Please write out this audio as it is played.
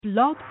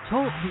Blog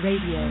Talk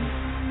Radio.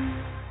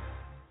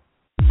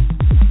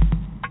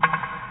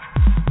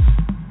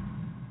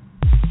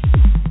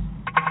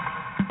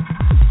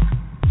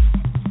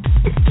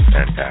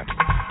 Fantastic.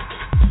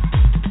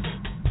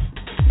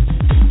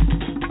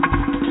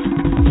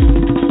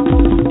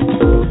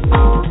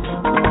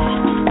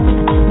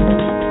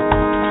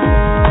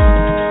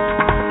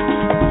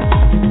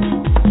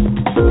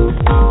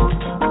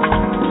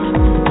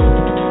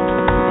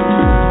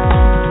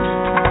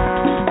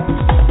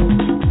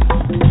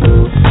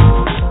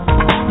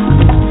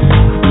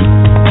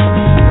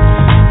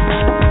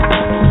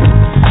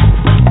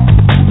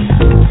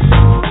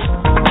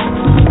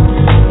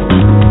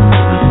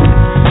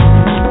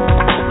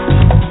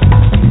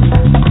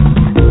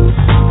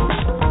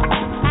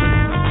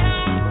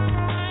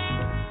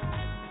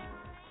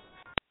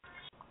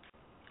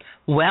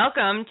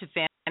 Welcome to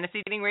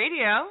Fantasy Dating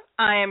Radio.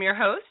 I am your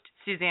host,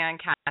 Suzanne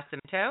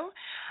Casimento.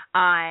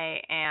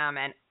 I am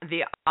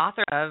the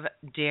author of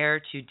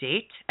Dare to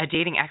Date, a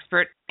dating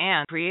expert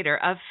and creator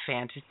of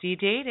Fantasy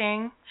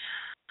Dating.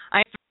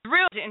 I'm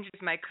thrilled to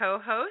introduce my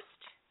co-host,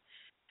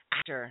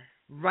 actor,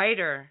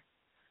 writer,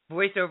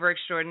 voiceover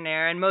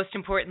extraordinaire, and most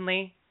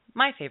importantly,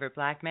 my favorite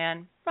black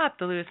man, Rob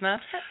Delusma.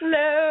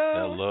 Hello.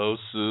 Hello,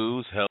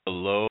 Suze.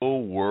 Hello,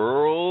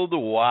 World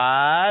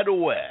Wide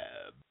Web.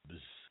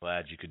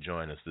 Glad you could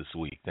join us this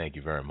week. Thank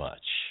you very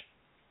much.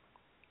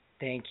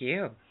 Thank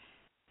you.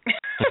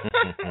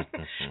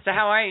 So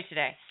how are you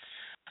today?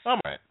 I'm all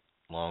right.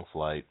 Long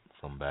flight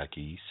from back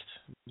east.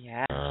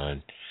 Yeah.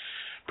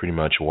 Pretty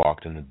much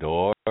walked in the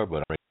door,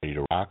 but I'm ready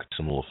to rock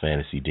some little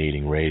fantasy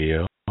dating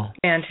radio.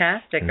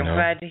 Fantastic. I'm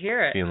glad to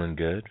hear it. Feeling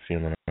good.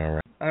 Feeling all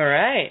right. All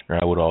right.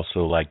 I would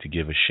also like to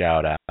give a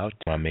shout out to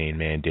my main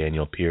man,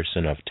 Daniel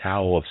Pearson of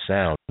Tower of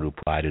Sound, who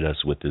provided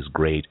us with this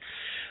great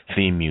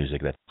theme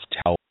music. That's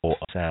Tower of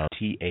Sound,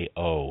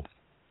 T-A-O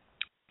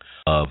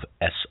of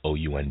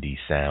S-O-U-N-D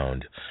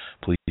Sound.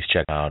 Please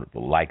check out,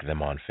 like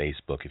them on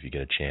Facebook if you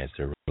get a chance.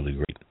 They're really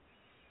great.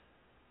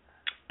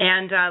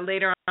 And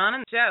later on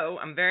in the show,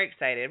 I'm very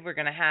excited. We're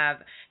going to have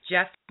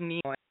Jeff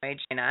Nimoy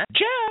join us.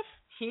 Jeff!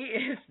 He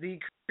is the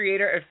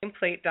creator of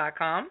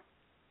Gameplate.com,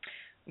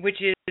 which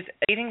is a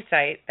dating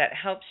site that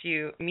helps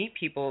you meet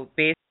people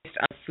based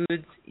on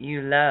foods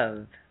you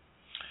love.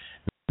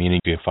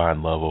 Meaning you can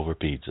find love over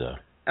pizza.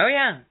 Oh,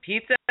 yeah.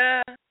 Pizza,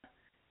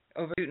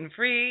 over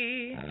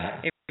gluten-free,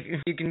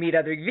 if you can meet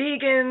other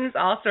vegans,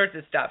 all sorts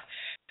of stuff.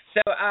 So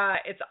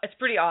it's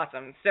pretty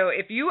awesome. So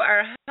if you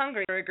are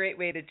hungry for a great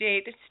way to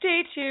date,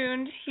 stay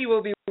tuned. He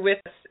will be with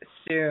us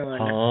soon.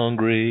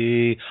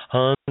 Hungry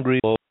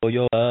for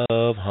your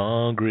love,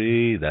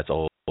 hungry. That's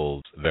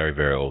old, very,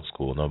 very old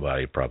school.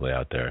 Nobody probably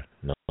out there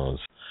knows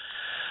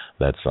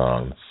that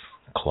song.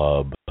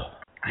 Club.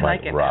 I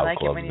like it. I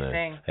like it when you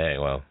sing. Hey,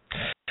 well,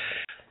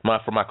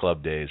 from my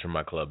club days in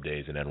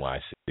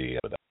NYC.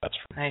 That's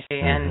from. I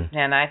see.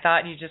 And I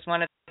thought you just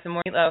wanted some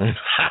more meatloaf.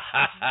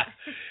 I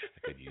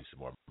could use some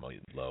more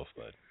meatloaf,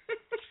 but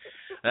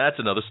that's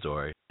another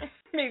story.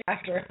 Maybe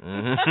after.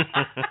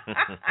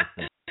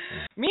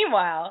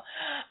 Meanwhile,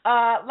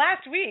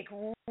 last week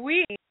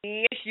we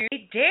issued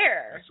a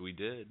dare. Yes, we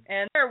did.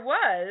 And there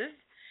was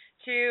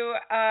to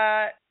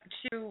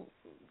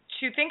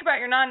think about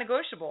your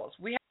non-negotiables.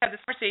 We had this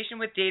conversation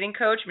with dating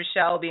coach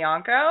Michelle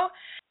Bianco,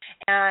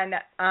 and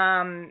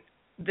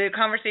the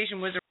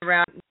conversation was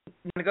around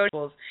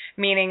negotiables,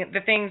 meaning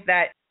the things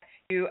that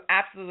you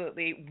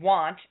absolutely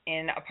want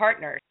in a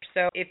partner.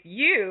 So if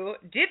you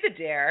did the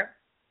dare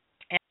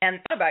and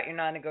thought about your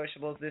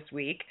non-negotiables this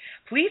week,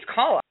 please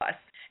call us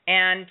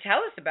and tell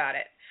us about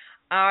it.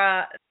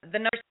 The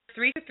number is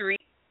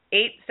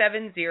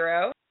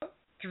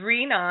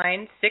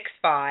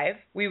 323-870-3965.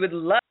 We would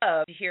love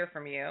to hear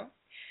from you.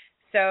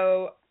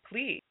 So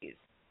please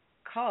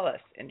call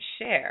us and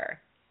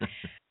share.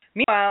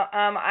 Meanwhile,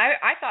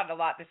 I thought a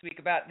lot this week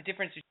about the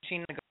difference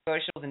between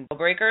negotiables and deal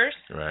breakers.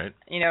 Right.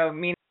 You know,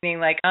 meaning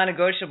like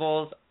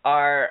non-negotiables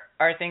are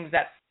things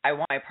that I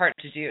want my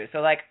partner to do. So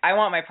like I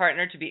want my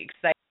partner to be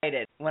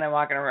excited when I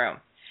walk in a room.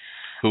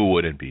 Who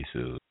wouldn't be,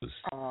 Suze?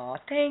 Oh,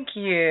 thank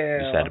you.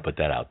 Just had to put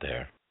that out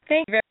there.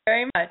 Thank you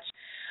very much.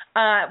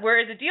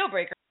 Whereas a deal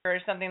breaker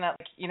is something that,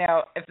 like, you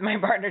know, if my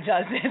partner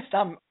does this,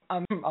 I'm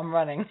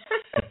running.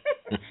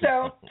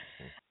 So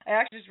I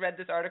actually just read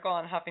this article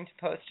on Huffington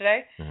Post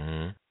today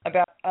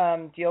about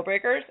deal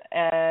breakers,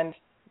 and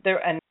so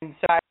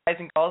guys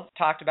and girls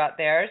talked about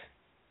theirs,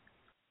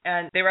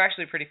 and they were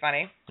actually pretty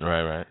funny.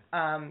 Right.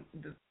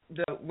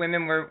 The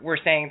women were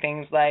saying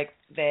things like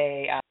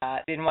they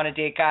didn't want to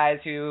date guys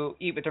who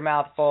eat with their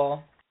mouth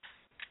full,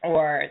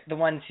 or the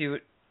ones who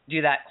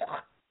do that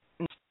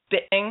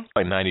spitting.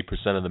 Like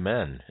 90% of the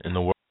men in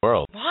the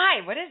world.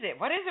 Why? What is it?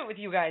 What is it with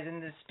you guys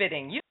and the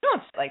spitting? You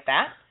don't spit like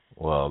that.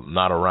 Well,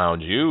 not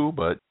around you,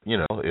 but, you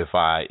know, if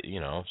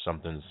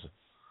something's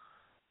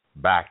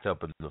backed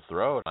up in the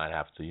throat, I'd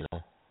have to,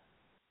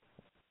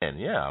 and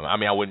yeah, I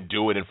mean, I wouldn't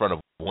do it in front of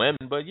women,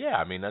 but yeah,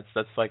 I mean, that's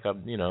like I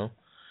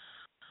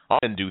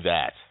didn't do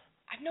that.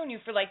 I've known you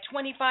for like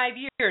 25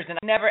 years, and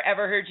I've never,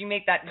 ever heard you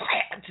make that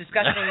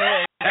disgusting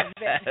noise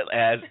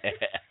as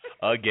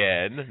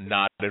again,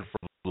 not in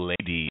front of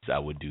ladies, I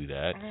would do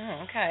that.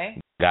 Okay.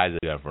 Guys that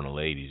do that in front of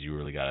ladies, you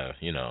really gotta,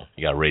 you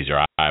gotta raise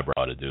your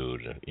eyebrow to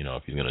dude,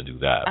 if he's gonna do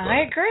that. But,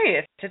 I agree.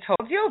 It's a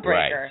total deal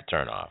breaker. Right, it's a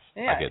turn off.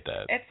 Yeah, I get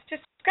that. It's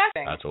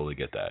disgusting. I totally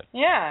get that.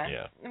 Yeah.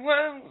 Yeah.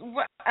 Well,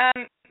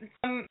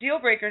 some deal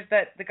breakers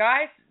that the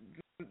guys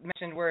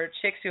mentioned were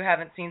chicks who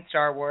haven't seen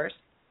Star Wars.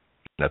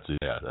 That's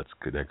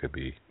good. That could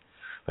be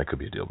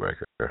a deal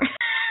breaker.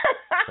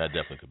 That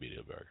definitely could be a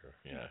deal breaker.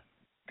 Yeah.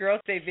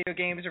 Girls say video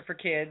games are for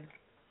kids.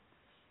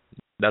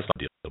 That's not a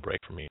deal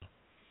breaker for me.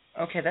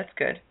 Okay, that's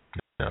good.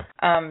 Yeah.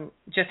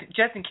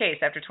 Just in case,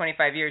 after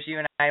 25 years, you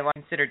and I want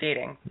to consider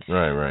dating.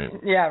 Right.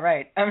 Yeah,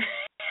 right.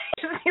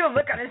 Just the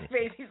look on his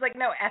face. He's like,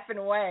 no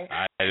effing way.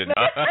 I didn't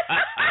know.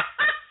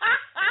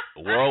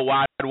 World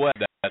Wide Web.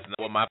 That's not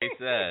what my face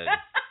said.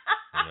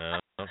 No.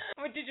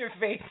 What did your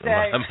face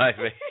say? My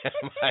face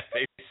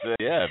said,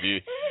 yeah.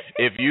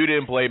 If you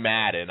didn't play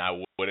Madden, I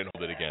wouldn't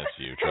hold it against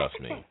you. Trust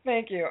me.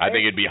 Thank you. I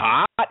think it'd be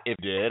hot if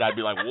it did. I'd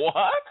be like,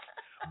 what?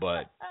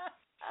 But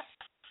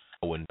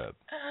I wouldn't trip.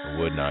 I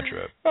would not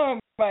trip. Oh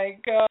my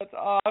God, it's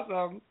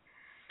awesome.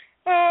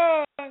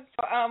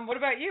 What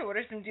about you? What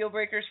are some deal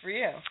breakers for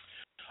you?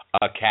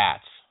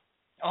 Cats.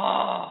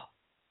 Oh,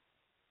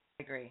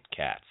 I agree.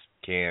 Cats.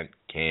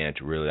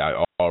 Can't really.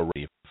 I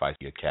already, if I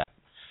see a cat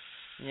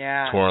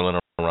twirling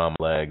around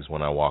my legs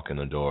when I walk in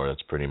the door,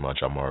 that's pretty much,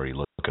 I'm already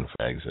looking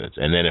for exits.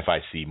 And then if I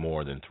see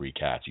more than 3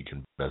 cats, you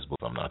can best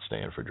believe I'm not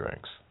staying for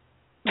drinks.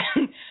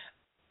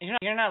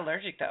 You're not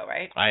allergic though,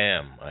 right? I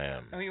am.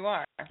 Oh, you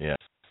are? Yes.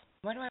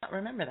 Why do I not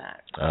remember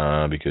that?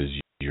 Because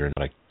you're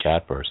not a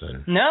cat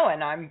person. No,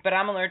 but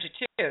I'm allergic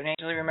too. And I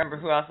usually remember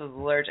who else is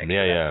allergic.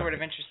 Yeah, so that's sort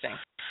of interesting.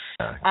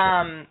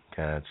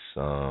 Cats.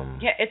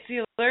 Yeah, it's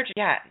the allergic.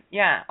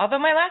 Yeah. Although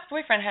my last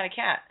boyfriend had a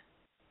cat,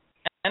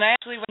 and I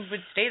actually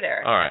would stay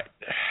there. All right.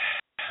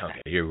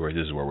 Okay,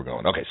 this is where we're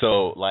going. Okay,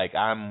 so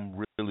I'm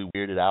really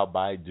weirded out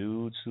by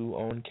dudes who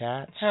own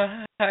cats. So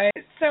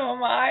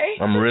am I.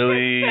 I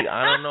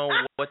don't know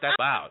what that's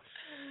about.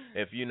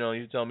 If you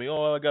tell me,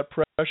 oh, I got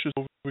Precious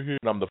over here,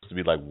 and I'm supposed to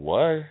be like,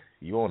 what?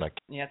 You own a cat?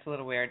 Yeah, it's a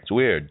little weird. It's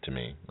weird to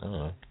me. I don't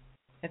know.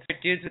 It's for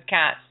dudes with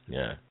cats.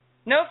 Yeah.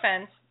 No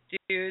offense,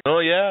 dudes. Oh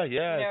yeah.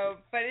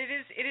 But it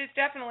is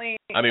definitely.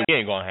 I mean, we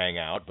ain't gonna hang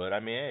out, but I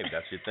mean, hey, if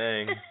that's your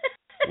thing,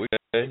 we're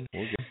good.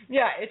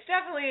 Yeah, it's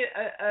definitely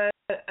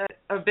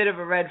a bit of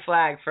a red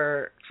flag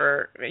for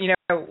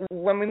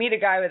when we meet a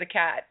guy with a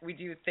cat, we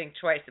do think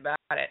twice about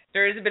it.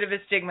 There is a bit of a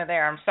stigma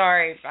there. I'm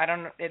sorry, I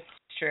don't know. It's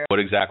true. What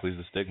exactly is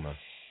the stigma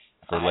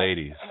for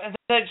ladies?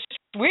 That's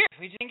weird.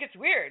 We just think it's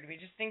weird. We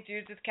just think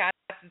dudes with cats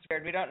is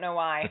weird. We don't know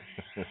why.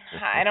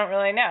 I don't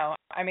really know.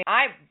 I mean,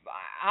 I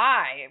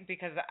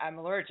because I'm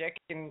allergic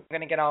and I'm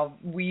gonna get all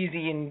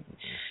wheezy and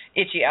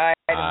itchy eyed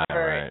and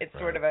whatever. It's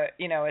sort of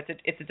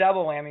it's a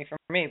double whammy for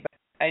me. But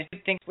I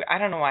think I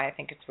don't know why I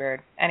think it's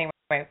weird. Anyway,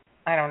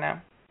 I don't know.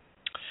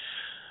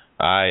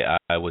 I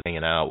was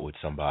hanging out with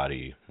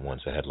somebody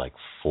once. I had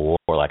 4.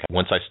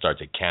 Once I start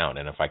to count,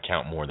 and if I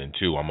count more than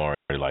 2, I'm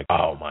already like,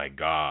 oh my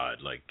God,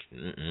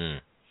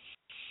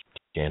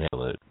 can't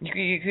handle it.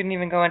 You couldn't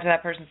even go into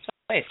that person's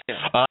place.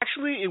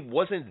 Actually, it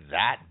wasn't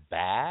that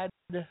bad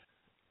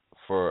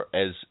for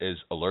as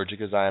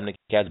allergic as I am to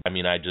cats. I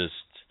mean,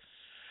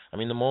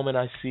 the moment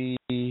I see,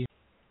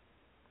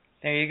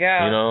 there you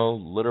go.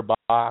 Litter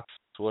box,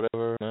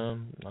 whatever,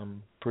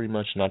 I'm pretty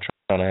much not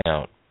trying to hang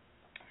out.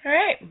 All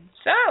right,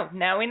 so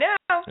now we know.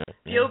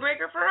 Deal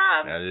breaker for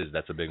us.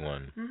 That's a big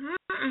one.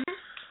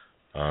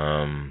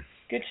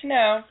 Good to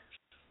know.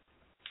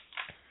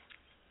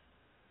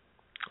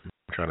 I'm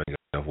trying to think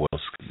of what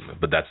else,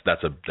 but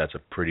that's a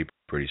pretty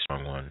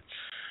strong one.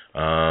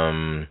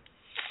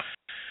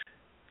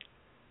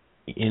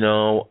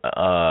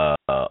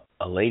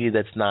 A lady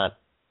that's not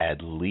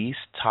at least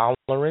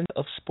tolerant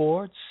of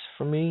sports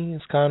for me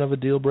is kind of a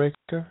deal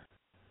breaker.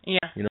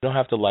 Yeah. You don't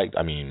have to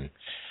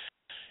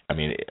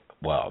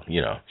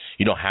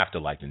you don't have to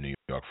like the New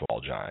York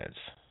Football Giants,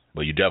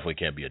 but you definitely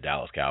can't be a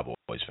Dallas Cowboys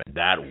fan.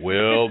 That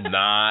will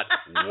not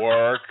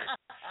work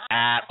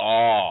at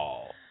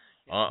all.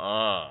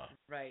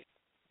 Right.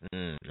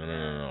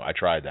 No. I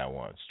tried that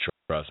once.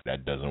 Trust me,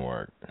 that doesn't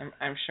work.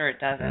 I'm sure it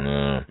doesn't.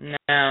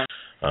 No.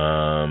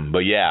 But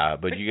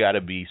you got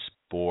to be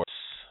sports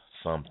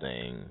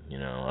something.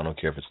 I don't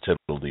care if it's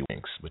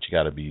tiddlywinks, but you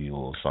got to be a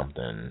little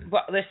something.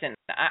 Well, listen,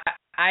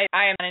 I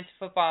am not into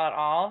football at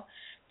all,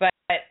 but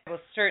I will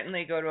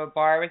certainly go to a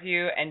bar with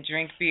you and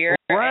drink beer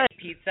and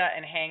pizza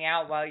and hang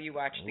out while you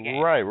watch the game.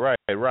 Right.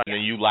 Yeah.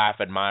 And you laugh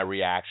at my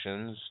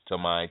reactions to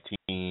my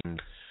team,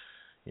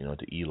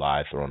 to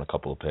Eli throwing a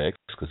couple of picks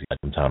because he had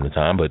from time to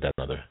time, but that's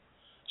another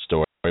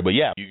story. But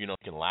yeah, you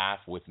can laugh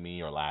with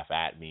me or laugh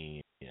at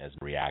me as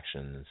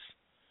reactions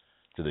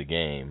to the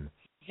game.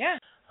 Yeah.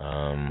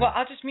 Well,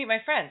 I'll just meet my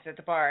friends at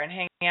the bar and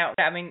hang out.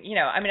 I'm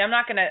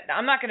not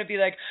gonna be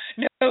like,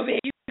 no, babe,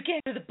 you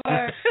can't go to the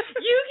bar.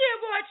 You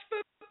can't watch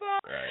football.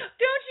 Right.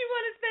 Don't you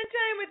want to spend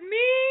time with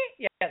me?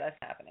 Yeah, that's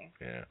happening.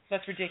 Yeah.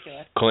 That's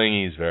ridiculous.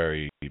 Clingy's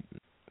very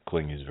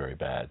clingy is very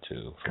bad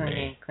too for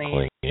me.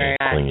 Clingy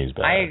is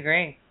bad. bad.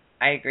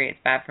 I agree. It's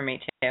bad for me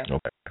too.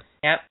 Okay.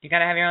 Yep. You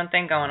gotta have your own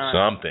thing going on.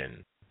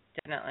 Something.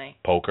 Definitely.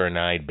 Poker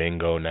night,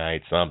 bingo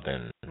night,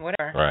 something.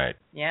 Whatever. Right.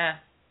 Yeah.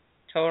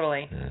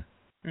 Totally. Yeah.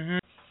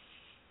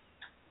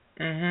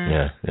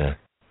 Mhm. Yeah.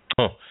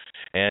 Oh,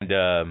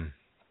 and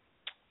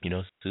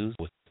Suze,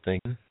 what's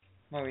thinking?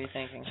 What were you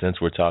thinking? Since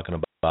we're talking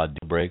about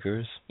deal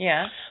breakers,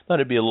 Yeah. thought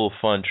it'd be a little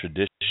fun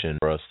tradition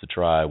for us to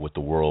try with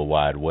the World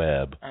Wide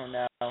Web Oh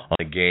no. on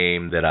a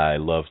game that I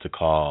love to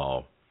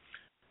call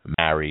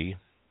Marry,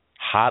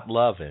 Hot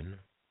Lovin',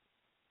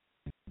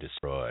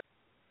 Destroy.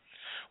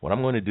 What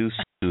I'm going to do,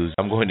 Suze,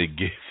 I'm going to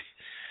give.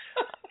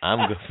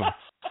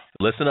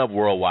 Listen up,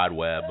 World Wide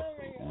Web.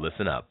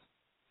 Listen up.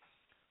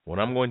 What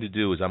I'm going to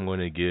do is I'm going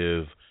to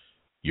give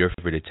your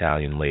favorite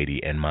Italian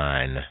lady and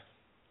mine,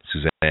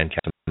 Suzanne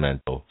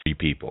Casamento, 3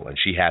 people, and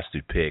she has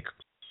to pick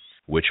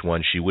which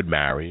one she would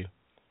marry,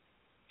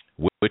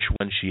 which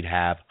one she'd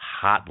have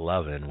hot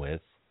lovin'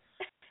 with,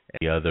 and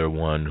the other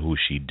one who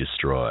she'd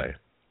destroy.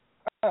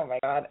 Oh my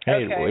God.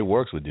 Hey, okay. it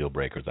works with deal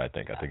breakers. I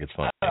think it's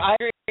fun. I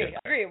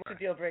agree with the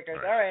deal breakers.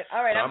 All right.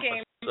 I'm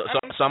game. So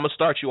I'm gonna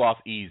start you off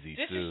easy.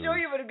 Just Suze. to show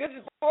you what a good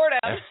sport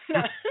I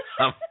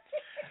am.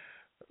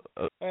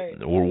 Right.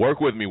 Well, work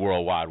with me,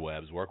 World Wide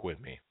Webs. Work with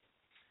me.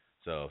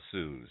 So,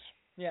 Suze.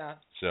 Yeah.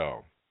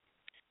 So,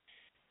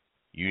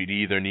 you'd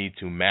either need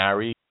to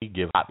marry,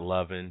 give hot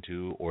lovin'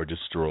 to, or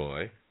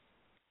destroy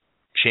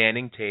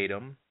Channing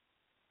Tatum,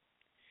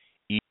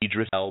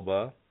 Idris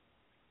Elba,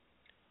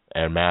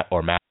 and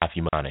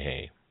Matthew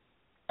McConaughey.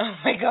 Oh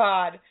my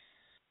God.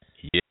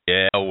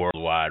 Yeah, World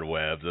Wide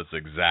Webs. That's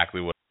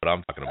exactly what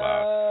I'm talking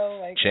about. Oh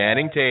my God.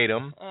 Channing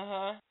Tatum,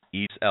 Uh-huh.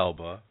 Idris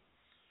Elba,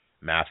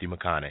 Matthew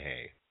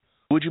McConaughey.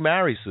 Who would you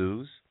marry,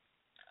 Suze?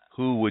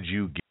 Who would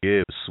you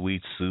give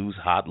sweet Suze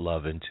hot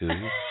lovin' to?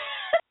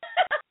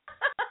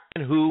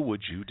 And who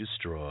would you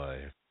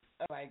destroy?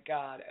 Oh my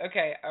God.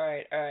 Okay. All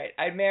right.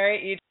 I'd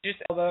marry Idris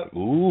Elba.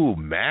 Ooh,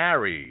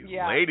 marry.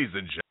 Yeah. Ladies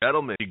and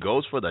gentlemen, he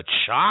goes for the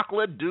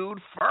chocolate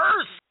dude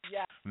first.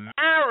 Yeah.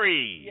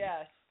 Marry.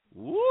 Yes.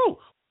 Woo.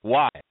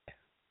 Why?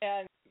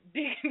 And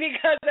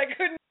because I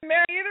couldn't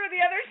marry either of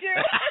the other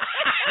two.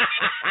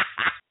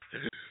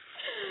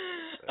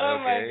 Oh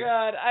my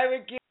God. I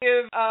would give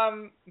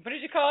what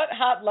did you call it?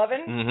 Hot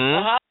lovin'? Mm-hmm.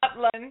 A hot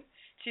lovin'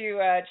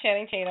 to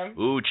Channing Tatum.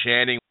 Ooh,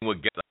 Channing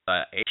would get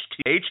the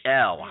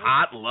HTHL,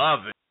 hot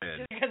lovin'.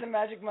 Just because of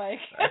Magic Mike.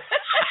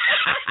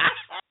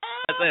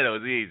 I said it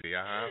was easy,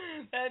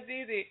 That's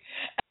easy.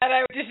 And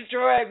I would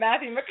destroy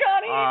Matthew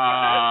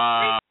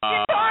McConaughey.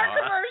 Car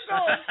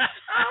commercials.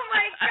 Oh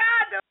my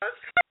God, those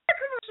car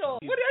commercials.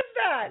 What is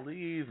that?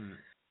 Leave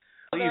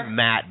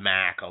Matt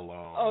Mac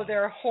alone. Oh,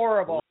 they're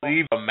horrible.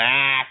 Leave the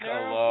Mac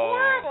They're alone.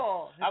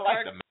 horrible. I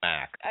like the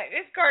Mac.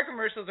 His car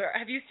commercials are.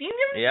 Have you seen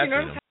them? Yeah, you know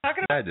I've what seen I'm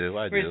talking about? I do.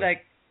 Where he's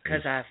like,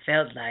 because I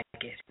felt like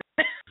it.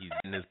 He's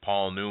in his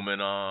Paul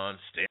Newman on,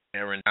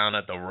 staring down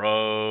at the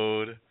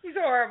road. He's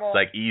horrible. It's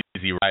like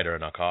Easy Rider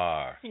in a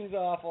car. He's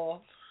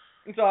awful.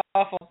 It's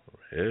awful.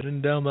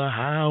 Heading down the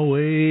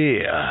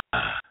highway.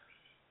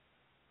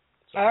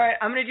 All right,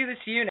 I'm going to do this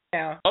to you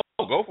now.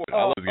 Oh, go for it.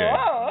 I love the game.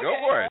 Okay. Go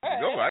for it. All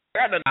right. Go for it. I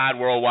got the Nine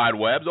World Wide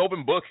Webs.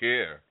 Open book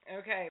here.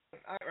 Okay.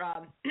 All right,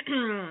 Rob.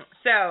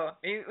 So,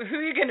 who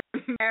are you going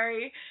to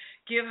marry,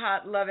 give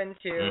hot lovin'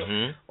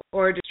 to,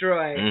 or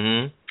destroy?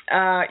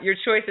 Mm-hmm. Your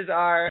choices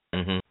are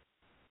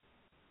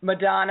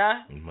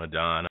Madonna,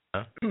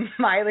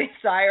 Miley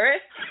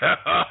Cyrus,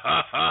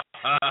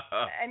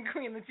 and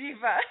Queen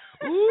Latifah.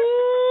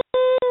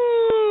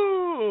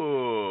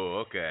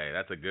 Ooh, okay,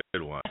 that's a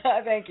good one.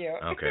 Thank you.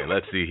 Okay,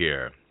 let's see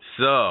here.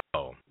 So,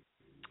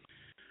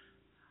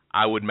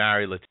 I would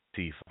marry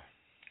Latifah.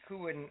 Who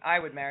wouldn't? I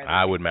would marry Latifah.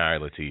 I would marry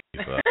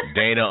Latifah.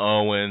 Dana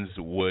Owens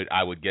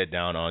I would get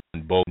down on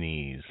both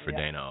knees for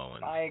Dana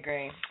Owens. I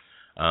agree.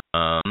 I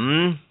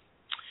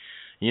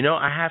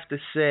have to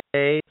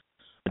say,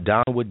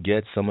 Madonna would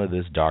get some of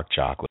this dark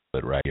chocolate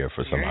right here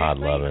for some hot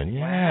loving.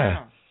 Yeah.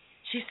 Wow.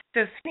 She's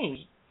so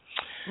sweet.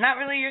 Not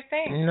really your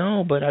thing.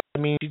 No, but I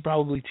mean, she'd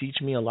probably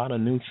teach me a lot of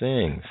new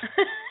things.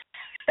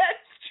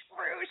 That's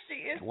true. She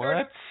is.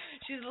 What?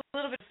 She's a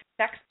little bit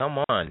sexy. Come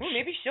on. Ooh,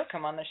 maybe she'll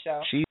come on the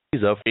show.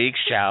 She's a freak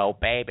show,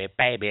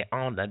 baby,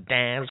 on the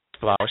dance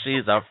floor.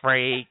 She's a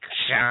freak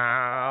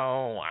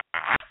show.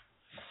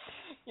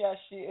 Yes,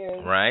 she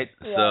is. Right?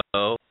 Yeah.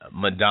 So,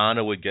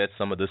 Madonna would get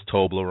some of this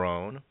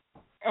Toblerone.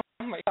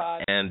 Oh, my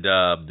God. And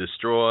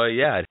destroy,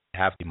 it'd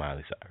have to be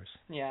Miley Cyrus.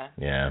 Yeah.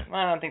 Yeah. Well,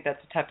 I don't think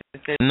that's a tough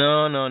decision.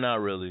 No, not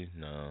really.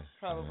 No.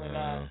 Probably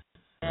not.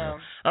 No.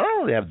 I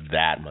don't really have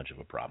that much of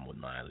a problem with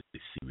Miley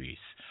Cyrus.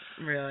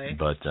 Really?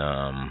 But,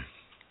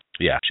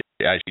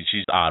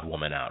 she's the odd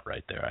woman out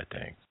right there, I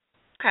think.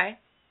 Okay.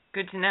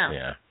 Good to know.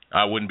 Yeah.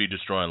 I wouldn't be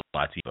destroying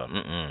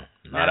Latifah.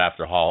 Not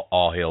after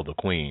All Hail the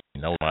Queen.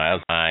 That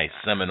was my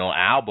seminal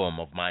album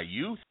of my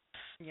youth.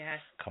 Yes.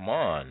 Come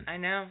on. I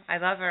know. I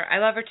love her. I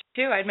love her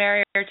too. I'd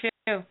marry her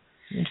too.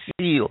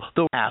 Feel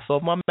the wrath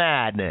of my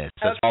madness.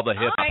 That's all the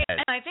hip hop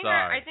heads. And I think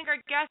Sorry. I think our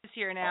guest is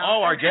here now.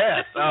 Oh, our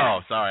guest. Oh,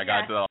 sorry. I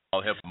got to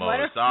all hip mode.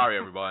 Sorry,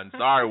 everyone.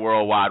 Sorry,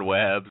 World Wide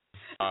Web.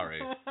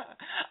 Sorry.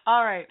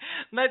 All right.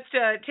 Let's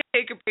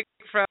take a break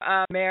from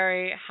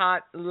Mary,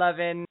 Hot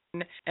Lovin',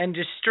 and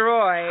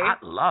Destroy.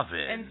 Hot Lovin'.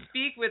 And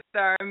speak with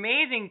our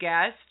amazing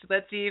guest.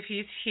 Let's see if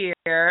he's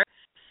here.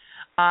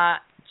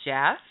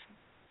 Jeff?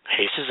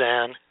 Hey,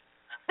 Suzanne.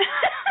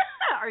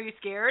 Are you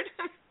scared?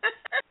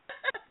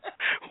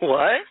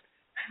 What?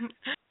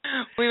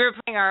 We were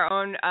playing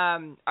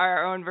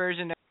our own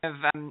version of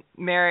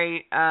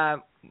Mary,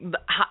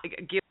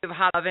 give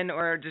Hot Lovin'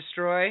 or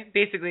Destroy.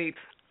 Basically.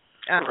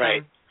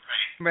 Right.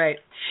 Right.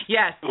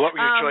 Yes. What were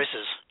your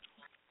choices?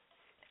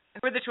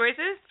 What were the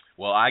choices?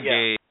 Well, I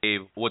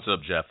gave. What's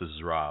up, Jeff? This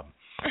is Rob.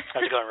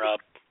 How's it going, Rob?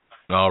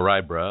 All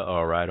right, bruh.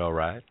 All right.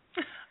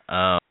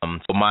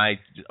 So I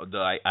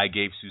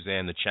gave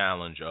Suzanne the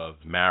challenge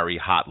of marry,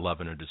 Hot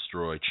Lovin' or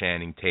Destroy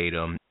Channing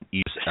Tatum,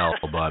 Idris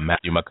Elba,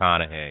 Matthew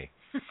McConaughey.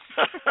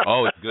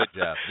 Oh, it's good,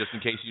 Jeff. Just in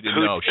case you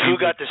didn't know, who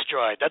got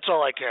destroyed? That's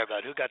all I care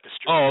about. Who got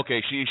destroyed? Oh,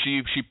 okay. She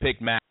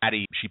picked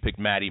Maddie. She picked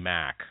Maddie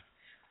Mack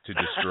to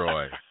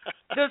destroy.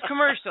 Those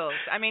commercials.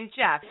 I mean,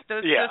 Jeff,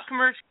 those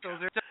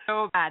commercials are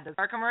so bad. Those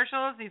are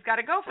commercials. He's got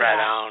to go for right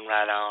that. On.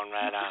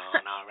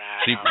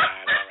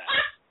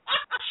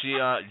 She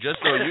just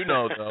so you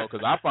know, though,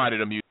 because I find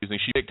it amusing,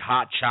 she picked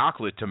hot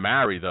chocolate to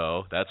marry,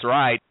 though. That's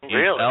right.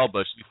 Really?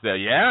 Elba, she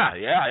said, yeah.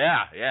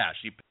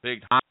 She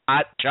picked hot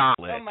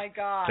chocolate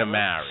to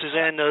marry.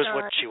 Suzanne knows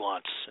what she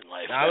wants in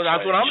life.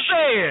 That's what I'm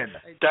saying.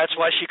 That's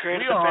why she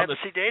created the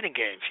fantasy dating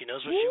game. She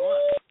knows what she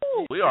wants.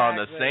 We are on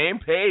the same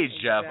page,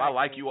 Jeff. I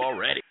like you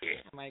already. Oh,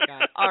 my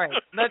God. All right.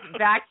 Let's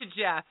back to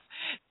Jeff.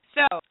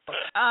 So,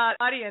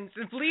 audience,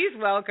 please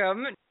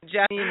welcome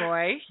Jeff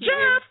Nimoy.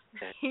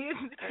 He's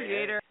the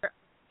creator of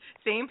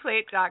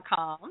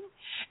SamePlate.com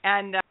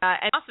and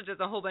also does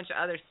a whole bunch of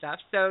other stuff.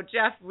 So,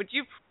 Jeff, would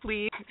you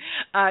please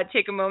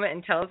take a moment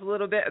and tell us a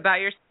little bit about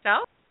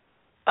yourself?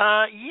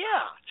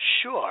 Yeah,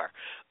 sure.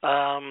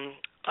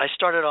 I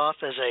started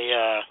off as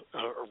a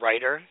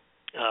writer,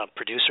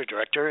 producer,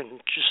 director,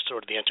 and just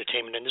sort of the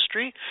entertainment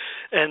industry.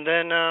 And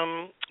then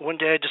one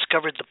day I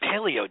discovered the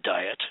paleo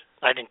diet.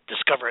 I didn't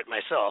discover it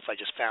myself. I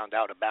just found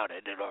out about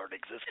it. It already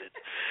existed.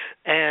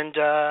 And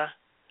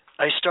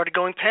I started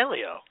going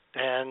paleo,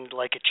 and,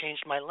 it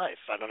changed my life.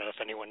 I don't know if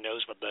anyone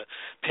knows what the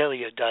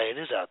paleo diet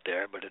is out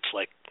there, but it's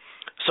like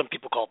some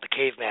people call it the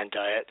caveman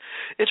diet.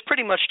 It's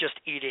pretty much just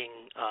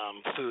eating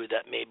food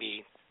that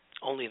maybe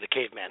only the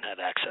caveman had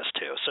access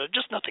to. So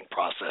just nothing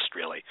processed,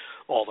 really.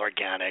 All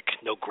organic,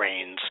 no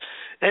grains.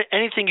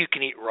 Anything you can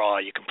eat raw,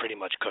 you can pretty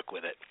much cook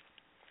with it.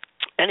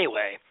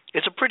 Anyway,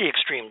 it's a pretty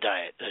extreme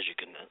diet, as you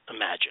can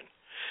imagine.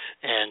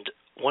 And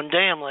one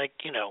day I'm like,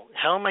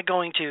 how am I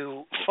going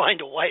to find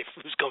a wife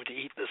who's going to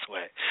eat this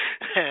way?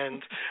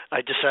 And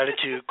I decided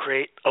to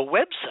create a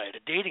website,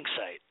 a dating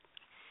site.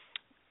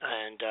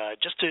 And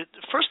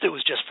first it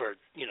was just for,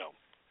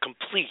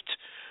 complete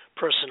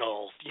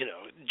personal,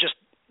 just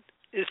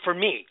for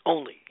me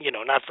only,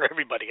 not for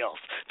everybody else.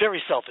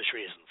 Very selfish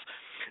reasons.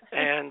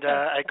 And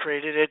I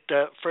created it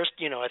first,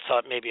 I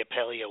thought maybe a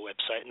paleo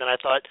website. And then I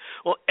thought,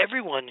 well,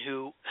 everyone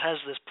who has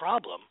this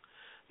problem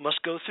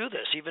must go through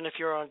this. Even if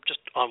you're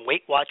on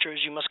Weight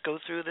Watchers, you must go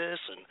through this.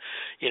 And,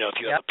 if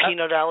you have a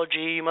peanut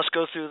allergy, you must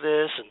go through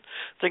this and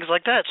things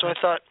like that. So I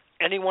thought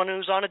anyone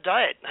who's on a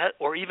diet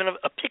or even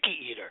a picky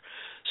eater.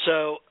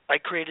 So I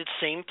created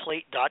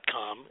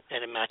SamePlate.com,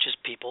 and it matches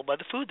people by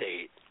the food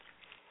they eat.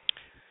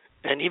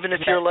 And even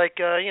if you're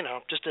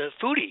just a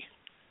foodie,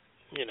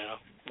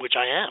 which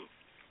I am,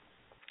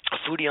 a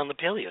foodie on the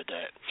paleo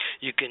diet,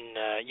 you can,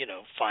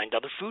 find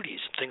other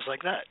foodies and things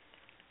like that.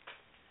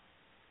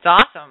 It's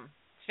awesome.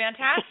 It's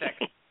fantastic.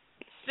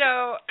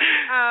 So,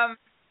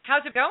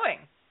 how's it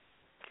going?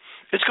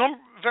 It's going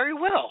very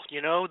well.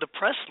 The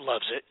press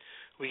loves it.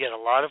 We get a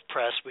lot of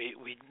press. We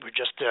were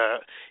just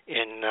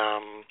in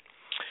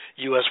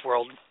U.S.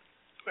 World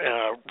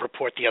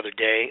Report the other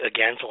day,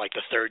 again for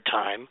the third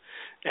time.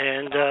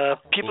 And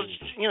people,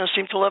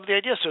 seem to love the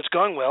idea. So it's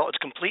going well. It's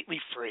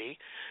completely free.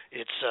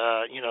 It's,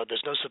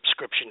 there's no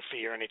subscription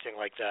fee or anything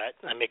like that.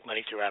 I make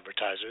money through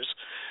advertisers.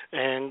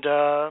 And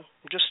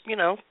just,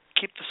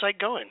 keep the site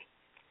going.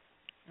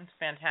 That's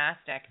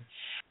fantastic.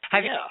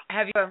 Have you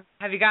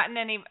gotten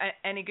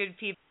any good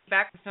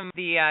feedback from some of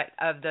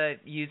the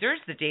users,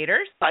 the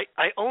daters?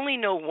 I only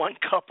know one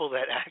couple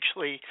that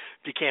actually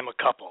became a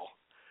couple.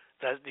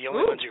 That's the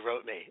only ones who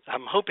wrote me.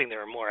 I'm hoping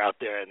there are more out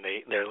there, and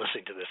they're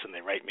listening to this and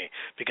they write me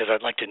because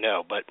I'd like to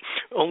know. But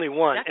only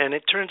one, and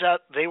it turns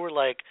out they were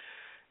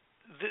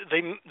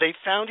they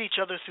found each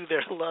other through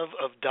their love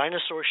of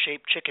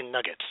dinosaur-shaped chicken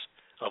nuggets,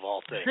 of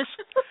all things.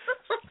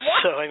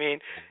 So I mean,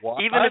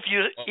 even if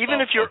your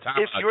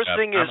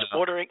thing is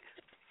ordering,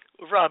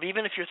 Rob,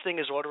 even if your thing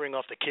is ordering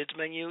off the kids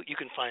menu, you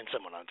can find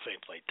someone on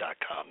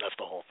SamePlate.com. That's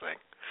the whole thing.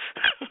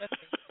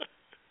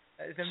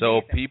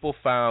 So people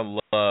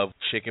found love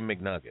chicken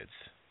McNuggets.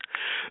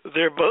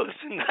 They're both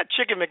not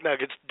chicken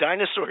McNuggets,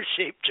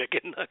 dinosaur-shaped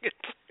chicken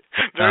nuggets.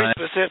 Very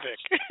specific.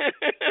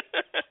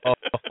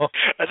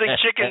 I think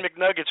chicken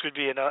McNuggets Nuggets would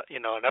be an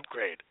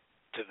upgrade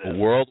to this.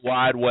 World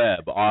Wide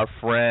Web. Our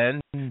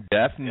friend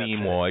Jeff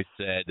Nimoy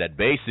said that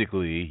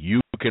basically you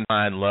can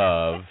find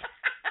love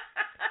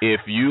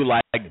if you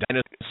like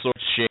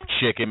dinosaur-shaped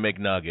chicken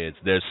McNuggets.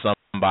 There's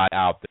somebody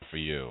out there for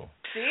you.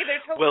 See,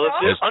 there's hope. Well,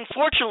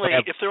 unfortunately,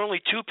 if there are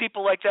only 2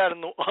 people like that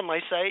on my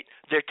site,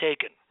 they're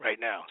taken right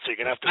now. So you're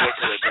gonna have to wait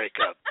till they break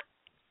up.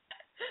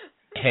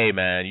 Hey,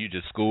 man, you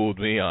just schooled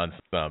me on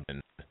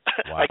something.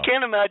 Wow. I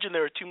can't imagine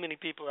there are too many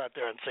people out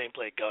there on the same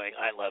plate going,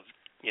 I love,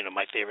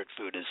 my favorite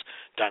food is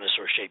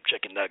dinosaur-shaped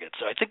chicken nuggets.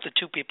 So I think the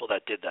 2 people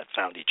that did that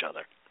found each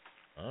other.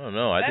 I don't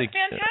know. That's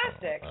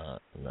fantastic.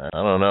 I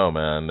don't know,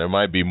 man. There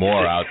might be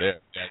more out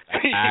there.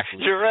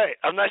 Actually, you're right.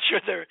 I'm not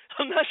sure they're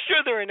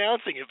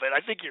announcing it, but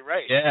I think you're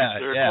right. Yeah,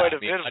 there are quite a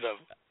bit of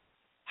them.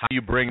 How do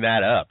you bring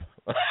that up?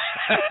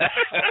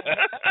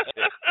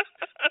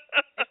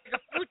 It's a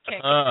food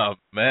kink. Oh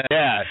man,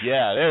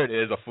 yeah, there it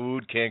is, a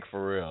food kink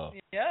for real.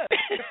 Yeah,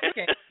 it's a food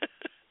kink.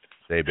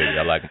 Hey, baby,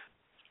 I like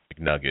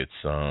McNuggets,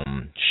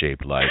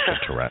 shaped like a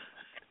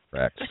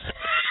T-Rex.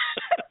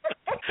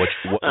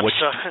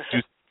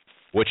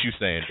 What you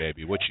saying,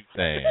 baby? What you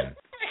saying? Oh my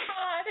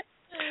God.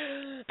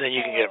 Then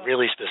you can get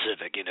really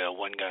specific.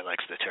 One guy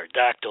likes the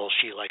pterodactyl,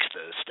 she likes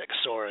the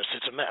stegosaurus.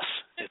 It's a mess.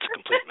 It's a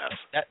complete mess.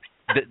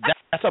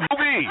 That's a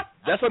movie.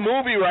 That's a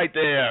movie right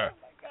there.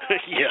 Oh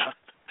yeah.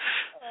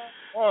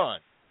 Come on.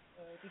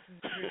 This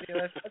is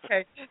ridiculous.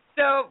 Okay,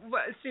 so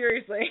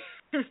seriously,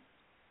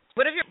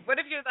 what if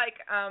you're like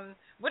a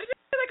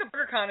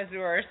burger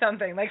connoisseur or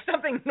something, like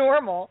something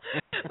normal?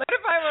 What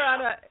if I were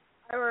on a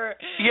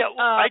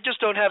I just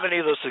don't have any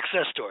of those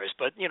success stories,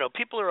 but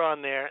people are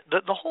on there.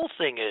 The whole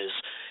thing is,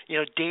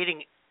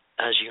 dating,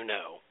 as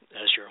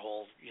as your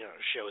whole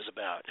show is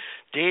about.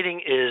 Dating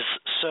is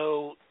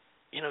so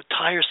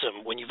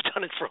tiresome when you've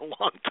done it for a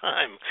long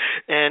time,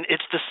 and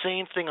it's the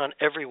same thing on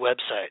every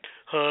website.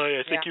 Hi,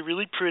 I think you're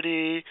really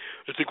pretty.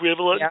 I think we have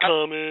a lot in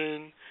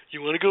common.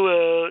 You want to go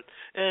out?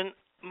 And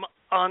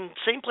on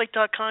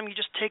sameplate.com, you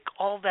just take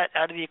all that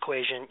out of the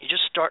equation. You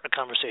just start a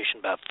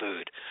conversation about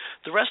food.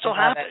 The rest will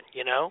happen.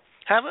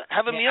 Have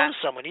a meal with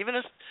someone, even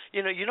if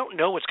you don't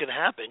know what's going to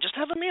happen. Just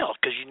have a meal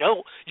because you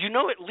know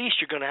at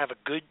least you're going to have a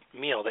good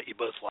meal that you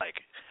both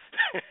like.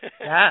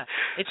 Yeah,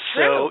 it's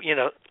true.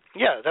 So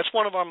that's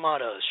one of our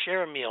mottos: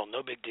 share a meal,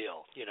 no big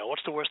deal.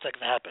 What's the worst that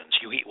can happen?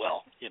 You eat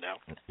well.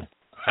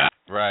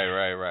 Right.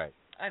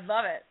 I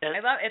love it.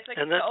 It's like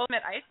the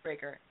ultimate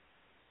icebreaker.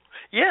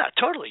 Yeah,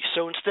 totally.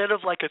 So instead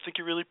of I think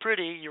you're really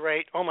pretty, you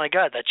write, oh my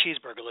God, that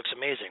cheeseburger looks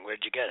amazing.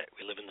 Where'd you get it?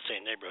 We live in the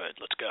same neighborhood.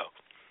 Let's go.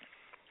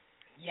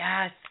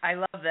 Yes, I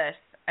love this.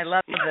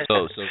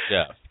 So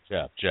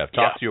Jeff,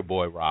 talk to your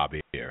boy Rob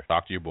here.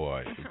 Talk to your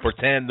boy.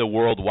 Pretend the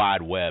World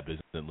Wide Web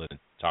isn't listening.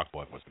 Talk to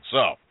boy for us.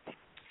 So,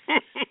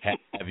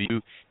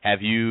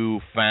 have you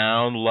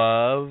found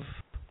love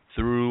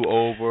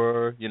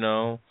over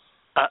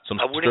some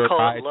I wouldn't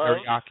call it love.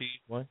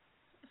 Teriyaki? What?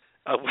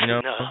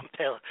 No,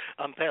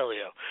 I'm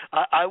paleo.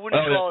 I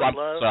wouldn't call it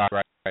love.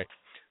 Sorry, right.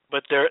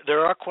 But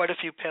there are quite a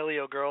few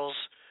paleo girls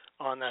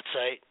on that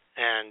site,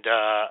 and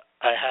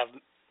I have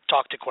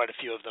talked to quite a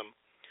few of them.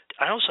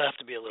 I also have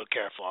to be a little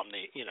careful. I'm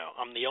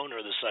the owner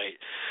of the site.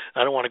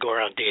 I don't want to go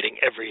around dating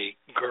every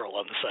girl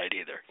on the site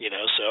either.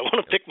 So I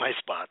want to pick my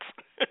spots.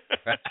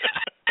 Right.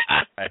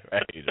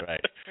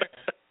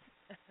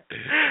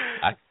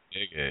 I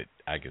dig it.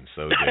 I can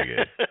so dig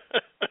it.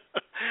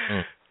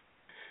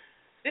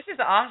 This is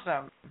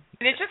awesome,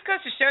 and it just goes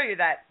to show you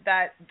that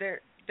there's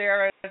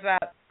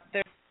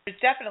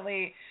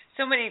definitely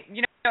so many.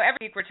 Every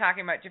week we're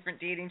talking about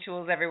different dating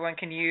tools everyone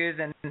can use,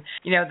 and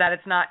that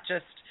it's not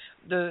just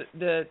the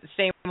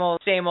same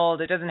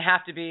old. It doesn't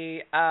have to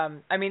be.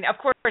 Of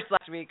course,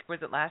 last week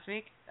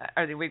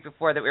or the week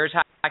before that we were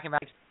talking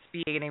about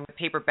speed dating with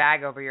paper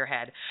bag over your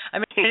head.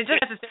 It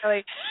doesn't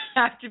necessarily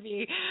have to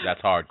be.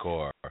 That's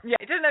hardcore. Yeah,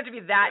 it doesn't have to be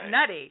that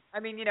nutty.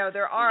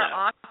 There are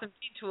awesome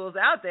dating tools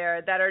out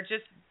there that are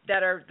just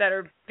that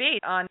are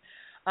based on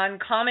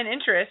common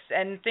interests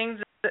and things.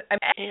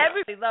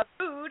 Everybody loves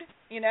food,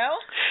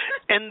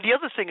 And the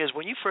other thing is,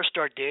 when you first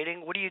start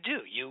dating, what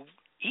do? You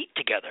eat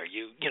together.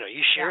 You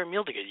share a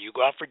meal together. You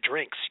go out for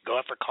drinks. You go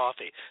out for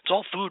coffee. It's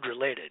all food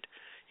related,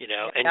 and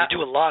you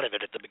do a lot of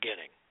it at the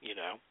beginning,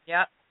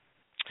 Yeah.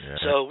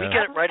 So we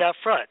get it right out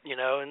front,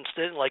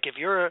 instead,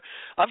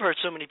 I've heard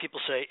so many people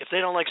say, if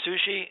they don't like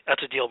sushi,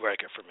 that's a deal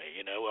breaker for me,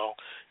 well,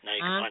 now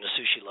you can find a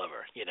sushi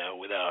lover,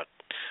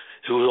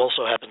 who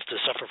also happens to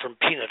suffer from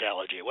peanut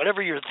allergy,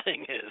 whatever your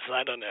thing is,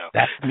 I don't know.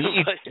 That's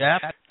me,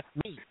 Jeff. That's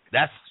me.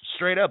 That's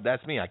straight up,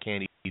 that's me. I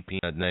can't eat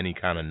peanut in any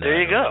kind of nut.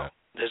 There you go.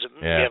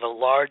 We have a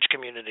large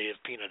community of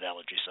peanut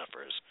allergy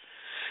sufferers.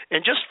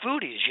 And just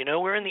foodies,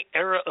 we're in the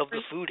era of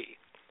the foodie.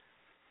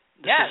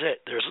 This is it.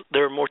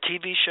 There are more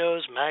TV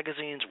shows,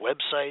 magazines,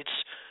 websites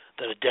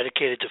that are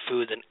dedicated to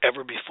food than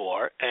ever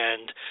before,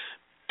 and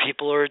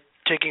people are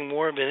taking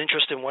more of an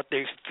interest in what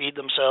they feed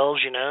themselves,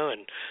 and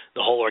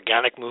the whole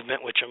organic movement,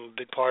 which I'm a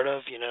big part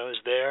of,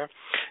 is there.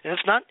 And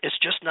it's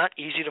just not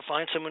easy to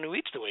find someone who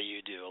eats the way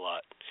you do a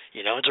lot,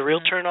 You know, it's a real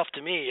turn off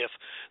to me if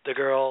the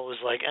girl was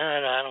like, no,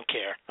 I don't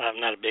care.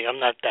 I'm not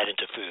that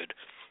into food.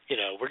 You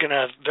know, we're going to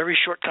have very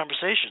short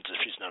conversations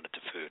if she's not into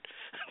food,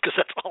 because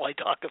that's all I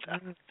talk about.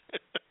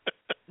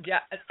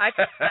 Yeah, I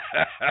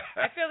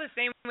feel the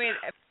same way.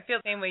 I feel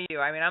the same way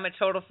you. I mean, I'm a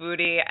total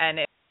foodie, and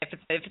if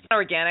it's not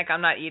organic,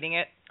 I'm not eating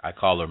it. I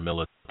call her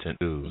militant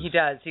ooze. He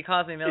does. He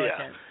calls me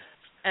militant.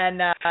 Yeah.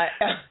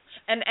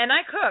 And I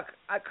cook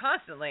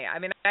constantly. I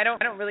mean, I don't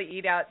really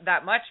eat out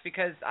that much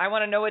because I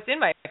want to know what's in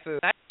my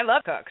food. I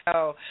love to cook,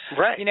 so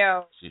right. You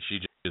know. She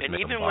just and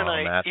makes even a bomb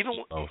when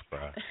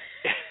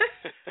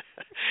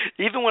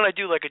even when I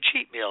do like a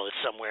cheat meal, it's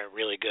somewhere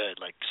really good.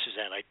 Like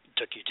Suzanne, I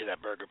took you to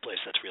that burger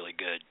place that's really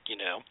good. You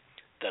know,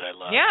 that I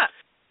love. Yeah.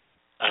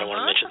 I don't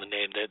want to mention the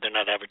name. They're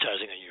not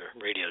advertising on your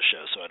radio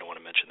show, so I don't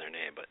want to mention their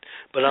name.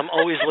 But I'm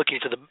always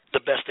looking for the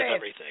best of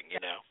everything.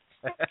 You know.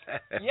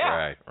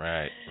 Yeah.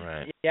 Right.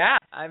 Yeah,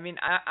 I mean,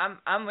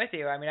 I'm with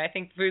you. I mean, I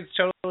think food's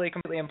totally,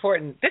 completely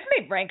important. This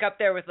may rank up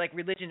there with like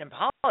religion and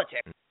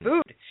politics.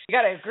 Food, you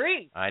gotta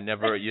agree. I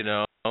never,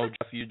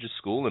 Jeff, you're just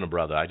schooling a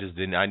brother. I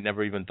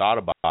never even thought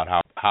about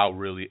how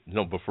really,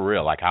 but for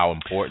real, like how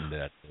important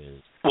that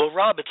is. Well,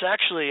 Rob, it's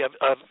actually,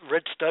 I've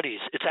read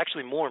studies, it's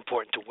actually more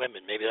important to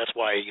women. Maybe that's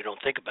why you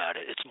don't think about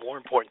it. It's more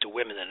important to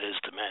women than it is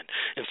to men.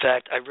 In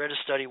fact, I read a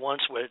study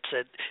once where it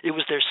said it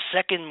was their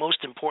second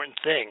most important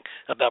thing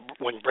about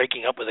when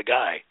breaking up with a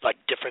guy, like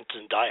difference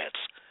in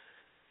diets.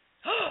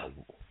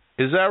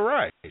 Is that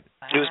right? It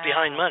was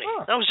behind money.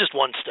 That was just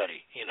one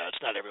study.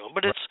 It's not everyone,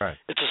 but it's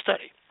a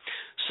study.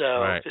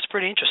 So it's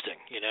pretty interesting,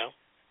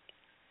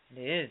 It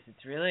is.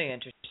 It's really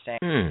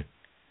interesting.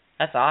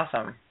 That's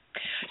awesome.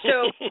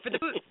 So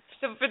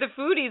for the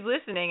foodies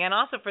listening, and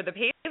also for the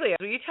paleo,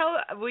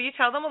 will you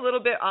tell them a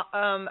little bit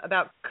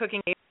about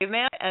Cooking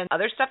Caveman and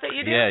other stuff that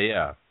you do?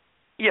 Yeah.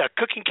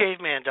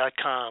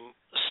 CookingCaveman.com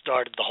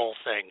started the whole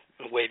thing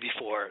way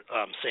before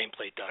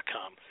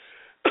SamePlate.com.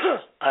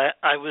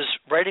 I was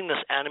writing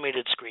this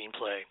animated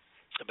screenplay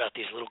about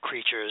these little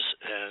creatures,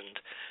 and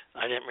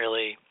I didn't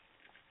really,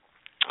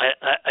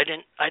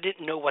 I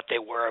didn't know what they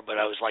were, but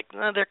I was like,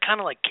 they're kind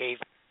of like cave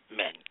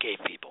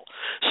people.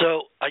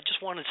 So I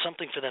just wanted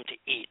something for them to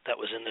eat that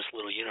was in this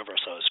little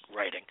universe I was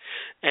writing.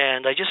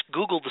 And I just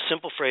Googled the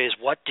simple phrase,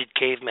 what did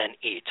cavemen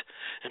eat?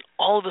 And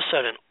all of a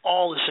sudden,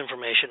 all this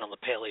information on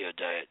the paleo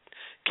diet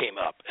came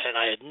up. And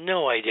I had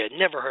no idea,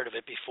 never heard of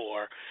it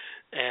before.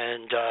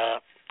 And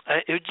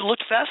it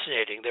looked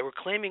fascinating. They were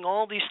claiming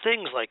all these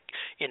things like,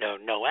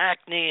 no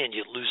acne, and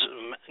you lose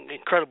an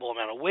incredible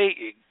amount of weight,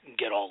 you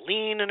get all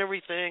lean and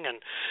everything, and,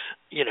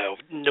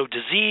 no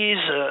disease.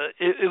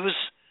 It was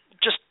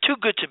just too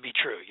good to be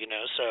true,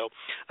 So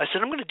I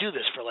said, I'm going to do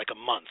this for like a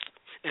month.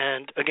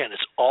 And again,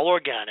 it's all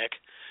organic.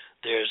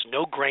 There's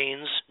no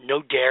grains,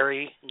 no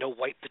dairy, no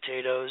white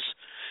potatoes.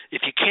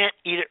 If you can't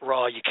eat it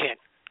raw, you can't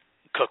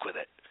cook with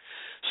it.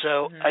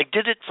 So I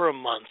did it for a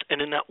month,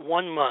 and in that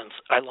 1 month,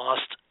 I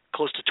lost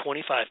close to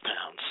 25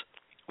 pounds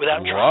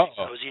without trying.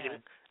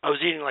 I was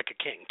eating like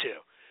a king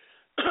too.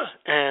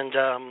 And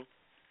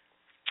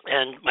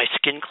my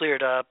skin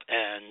cleared up,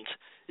 and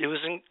it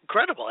was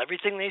incredible.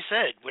 Everything they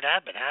said would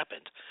happen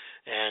happened,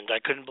 and I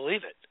couldn't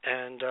believe it.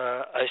 And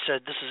I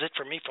said, this is it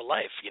for me for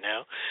life,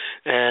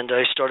 And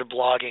I started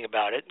blogging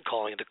about it and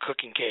calling it the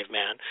Cooking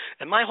Caveman.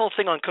 And my whole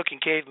thing on Cooking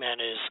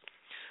Caveman is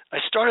I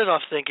started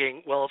off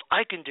thinking, well, if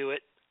I can do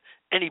it,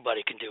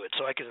 anybody can do it,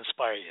 so I can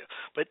inspire you.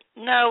 But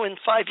now, in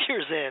 5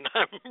 years in,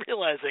 I'm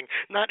realizing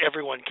not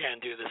everyone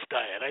can do this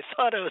diet. I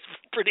thought I was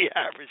pretty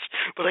average,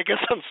 but I guess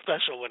I'm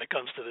special when it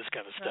comes to this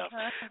kind of stuff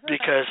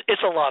because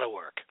it's a lot of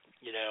work.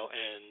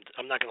 And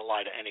I'm not going to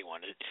lie to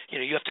anyone.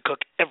 You have to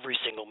cook every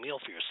single meal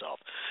for yourself.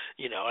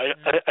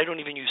 I don't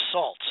even use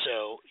salt.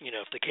 So,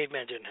 if the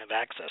caveman didn't have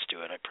access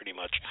to it, I pretty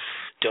much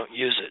don't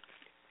use it.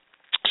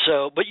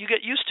 So, but you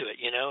get used to it,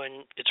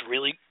 and it's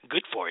really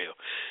good for you.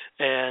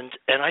 And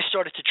I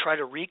started to try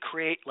to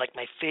recreate like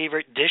my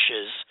favorite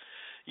dishes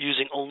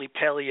using only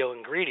paleo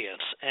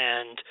ingredients,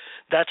 and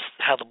that's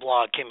how the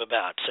blog came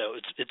about. So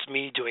it's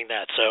me doing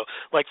that. So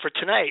like for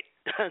tonight,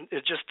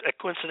 it just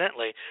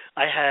coincidentally,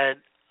 I had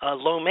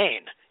lo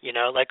mein,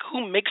 like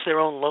who makes their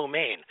own lo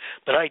mein?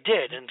 But I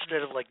did.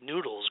 Instead of like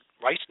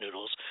rice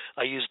noodles,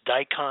 I used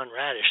daikon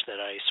radish that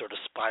I sort of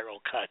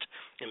spiral cut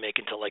and make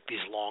into like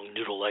these long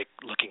noodle-like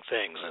looking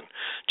things, and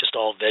just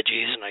all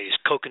veggies. And I used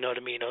coconut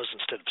aminos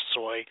instead of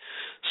soy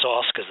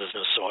sauce because there's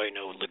no soy,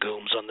 no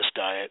legumes on this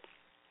diet.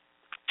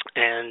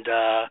 And,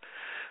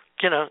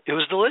 it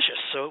was delicious.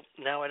 So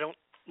now I don't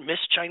miss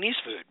Chinese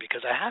food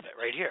because I have it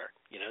right here.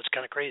 It's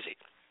kind of crazy.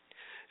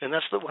 And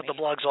that's what the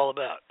blog's all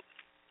about.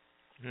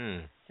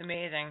 It's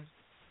amazing.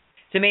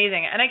 It's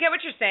amazing. And I get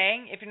what you're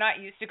saying. If you're not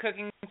used to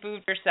cooking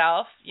food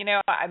yourself,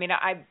 I mean,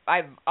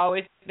 I've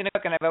always been a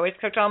cook, and I've always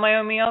cooked all my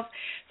own meals.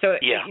 So,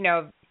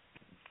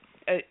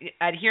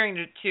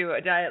 adhering to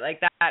a diet like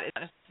that is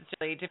not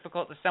necessarily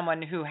difficult to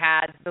someone who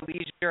has the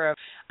leisure of,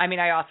 I mean,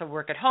 I also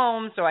work at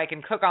home, so I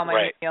can cook all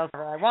my meals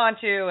whenever I want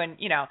to, and,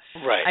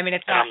 Right. I mean,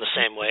 it's and not... I'm the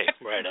same way.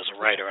 Right. As a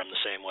writer, I'm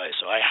the same way.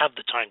 So I have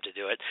the time to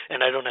do it,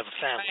 and I don't have a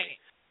family.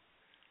 Right.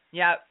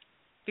 Yeah.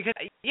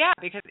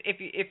 because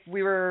if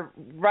we were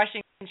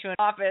rushing to an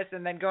office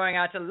and then going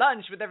out to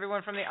lunch with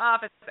everyone from the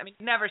office, I mean,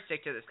 never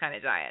stick to this kind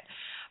of diet.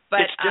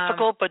 But it's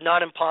difficult, but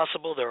not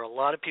impossible. There are a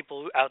lot of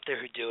people out there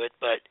who do it,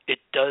 but it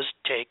does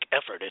take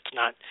effort. It's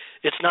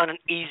not an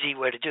easy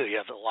way to do it.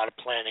 You have a lot of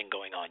planning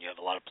going on. You have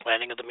a lot of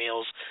planning of the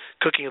meals,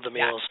 cooking of the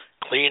meals,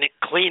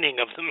 cleaning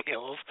of the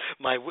meals,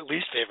 my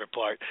least favorite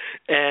part,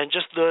 and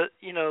just the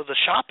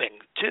shopping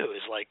too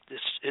is like this.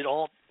 It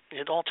all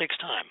takes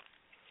time.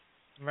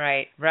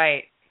 Right.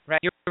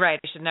 You're right.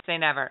 I should never say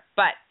never,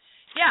 but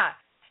yeah.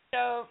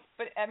 So,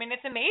 but I mean,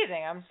 it's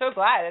amazing. I'm so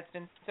glad it's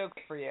been so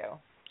good for you.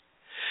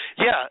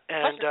 Yeah,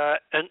 and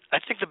I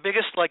think the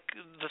biggest, like,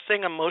 the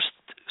thing I'm most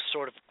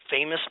sort of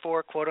famous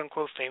for, quote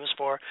unquote famous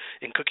for,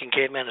 in Cooking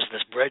Caveman is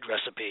this bread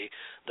recipe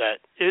that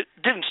it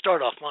didn't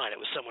start off mine. It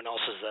was someone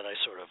else's that I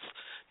sort of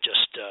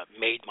just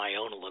made my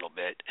own a little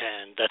bit,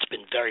 and that's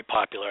been very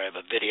popular. I have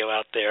a video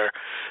out there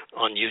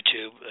on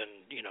YouTube,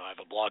 and I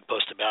have a blog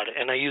post about it,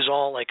 and I use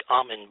all like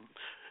almonds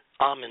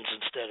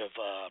instead of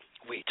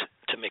wheat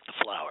to make the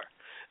flour.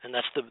 And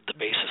that's the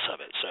basis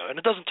of it. So, and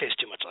it doesn't taste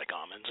too much like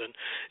almonds, and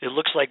it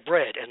looks like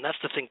bread. And that's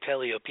the thing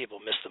paleo people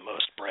miss the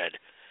most: bread.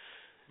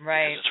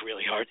 Right. Because it's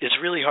really hard. It's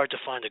really hard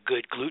to find a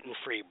good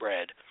gluten-free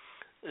bread,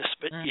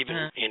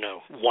 even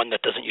one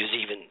that doesn't use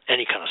even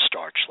any kind of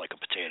starch, like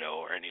a potato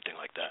or anything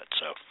like that.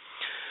 So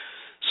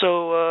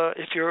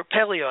if you're a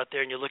paleo out there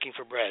and you're looking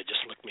for bread,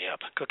 just look me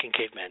up.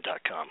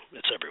 CookingCaveman.com.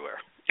 It's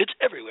everywhere. It's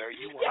everywhere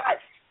you want.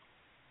 Yes.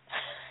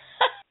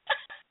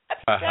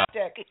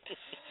 Fantastic.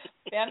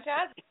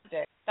 Fantastic.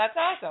 That's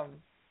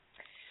awesome.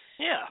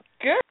 Yeah.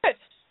 Good.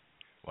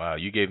 Wow,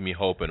 you gave me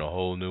hope in a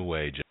whole new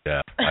way,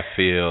 Jeff. I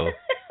feel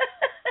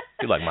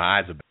like my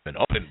eyes have been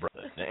opened,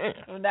 brother. Damn.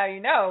 Well, now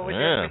you know with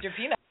your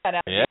peanut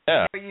allergy.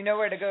 Yeah. You know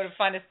where to go to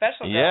find a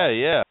special.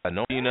 Yeah.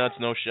 No peanuts,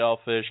 no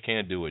shellfish.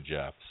 Can't do it,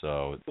 Jeff.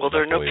 So. Well,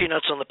 there are no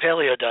peanuts on the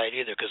paleo diet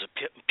either, because a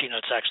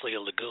peanut's actually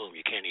a legume.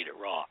 You can't eat it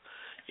raw.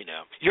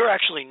 You're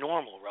actually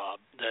normal, Rob.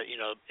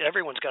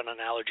 Everyone's got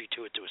an allergy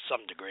to it to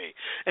some degree.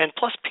 And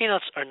plus,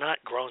 peanuts are not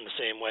grown the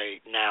same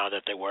way now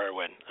that they were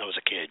when I was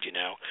a kid,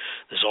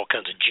 There's all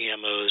kinds of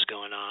GMOs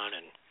going on,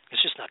 and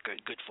it's just not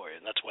good for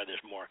you. And that's why there's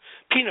more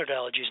peanut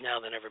allergies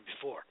now than ever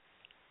before.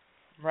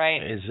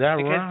 Right. Is that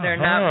right? Because they're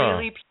not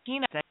really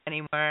peanuts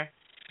anymore.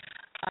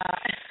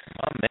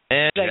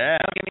 Man, don't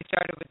get me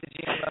started with the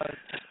GMOs.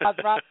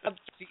 Rob,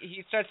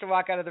 he starts to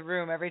walk out of the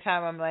room every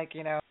time I'm like,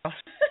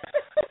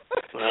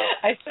 Well,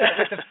 I start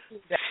with the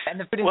food and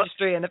the food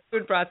industry and the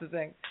food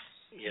processing.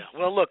 Yeah.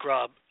 Well, look,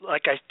 Rob,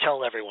 like I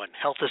tell everyone,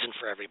 health isn't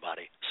for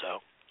everybody.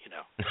 So,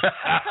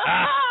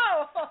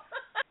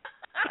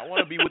 I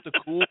want to be with the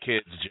cool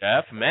kids,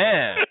 Jeff.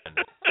 Man.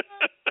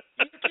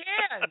 You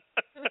can.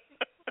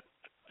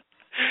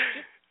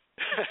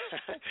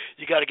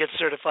 You got to get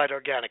certified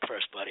organic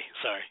first, buddy.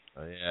 Sorry.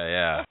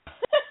 Yeah.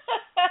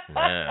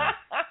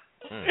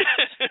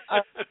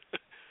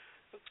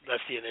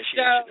 That's the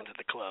initiation into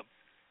the club.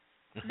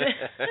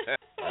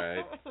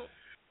 Right.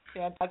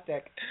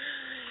 Fantastic.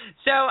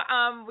 So,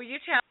 will you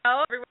tell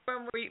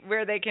everyone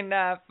where they can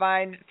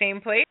find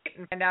Same Plate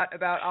and find out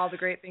about all the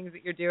great things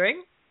that you're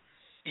doing?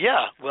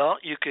 Yeah, well,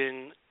 you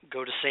can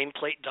go to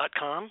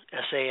sameplate.com,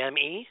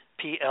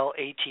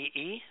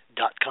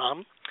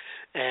 SAMEPLATE.com,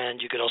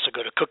 and you could also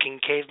go to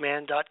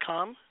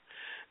cookingcaveman.com,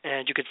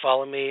 and you could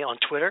follow me on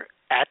Twitter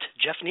at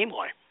Jeff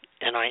Nimoy,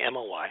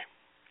 Nimoy.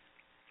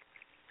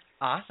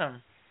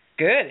 Awesome.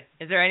 Good.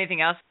 Is there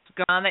anything else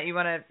going on that you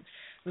want to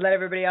let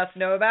everybody else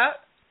know about?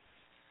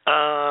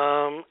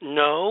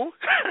 No.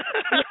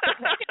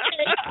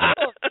 Okay,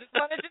 cool. Just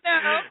wanted to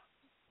know.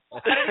 I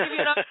wanted to give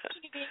you an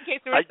opportunity in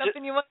case there was something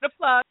you wanted to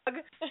plug.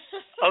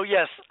 Oh,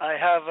 yes. I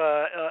have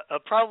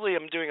probably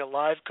I'm doing a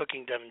live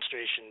cooking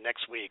demonstration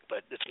next week,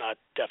 but it's not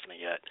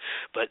definite yet.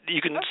 But you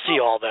can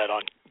see all that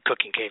on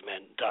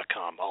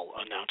cookingcaveman.com. I'll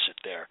announce it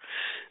there.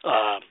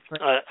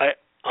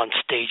 On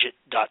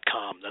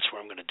stageit.com. That's where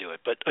I'm going to do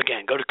it. But,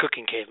 again, go to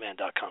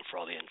cookingcaveman.com for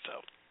all the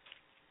info.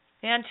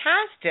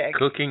 Fantastic.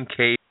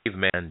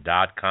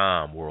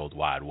 cookingcaveman.com, World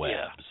Wide Webs.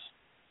 Yeah.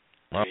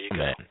 There you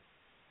go.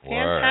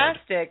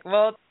 Fantastic.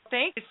 Well,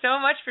 thank you so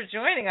much for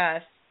joining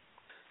us.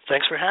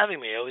 Thanks for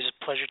having me. Always a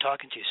pleasure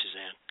talking to you,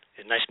 Suzanne.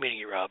 And nice meeting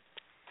you, Rob.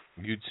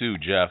 You too,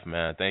 Jeff,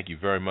 man. Thank you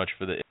very much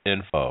for the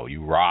info.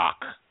 You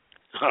rock.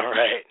 All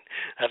right.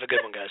 Have a good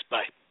one, guys.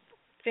 Bye.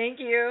 Thank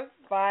you.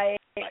 Bye.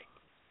 Bye.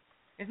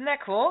 Isn't that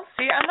cool?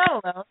 See, I'm not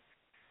alone.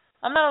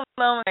 I'm not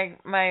alone with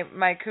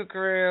my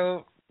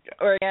kookaroo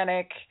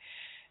organic.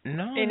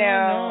 No. I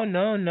know.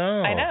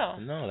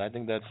 No, I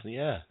think that's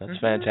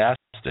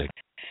fantastic.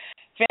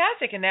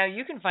 Fantastic, and now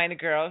you can find a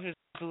girl who's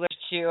allergic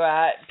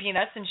to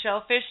peanuts and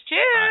shellfish too.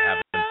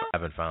 I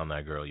haven't found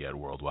that girl yet,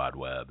 World Wide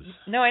Webs.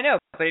 No, I know,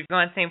 but if you go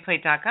on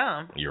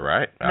sameplate.com. You're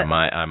right. I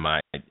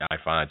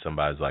find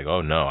somebody's like,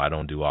 oh no, I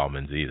don't do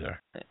almonds either.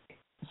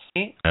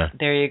 See,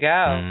 there you go.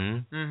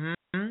 Mm-hmm.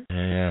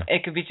 Yeah.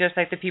 It could be just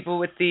like the people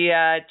with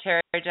the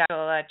cherry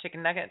jackal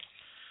chicken nuggets.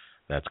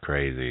 That's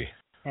crazy.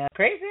 Yeah,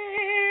 crazy.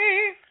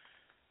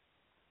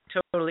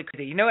 Totally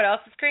crazy. You know what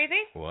else is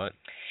crazy? What?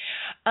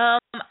 I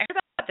heard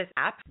about this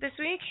app this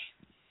week.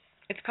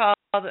 It's called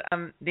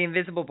The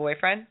Invisible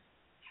Boyfriend.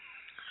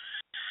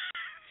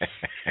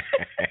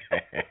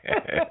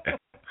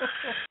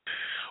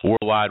 World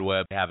Wide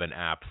Web have an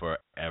app for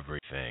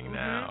everything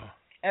now.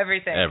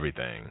 Everything. Let me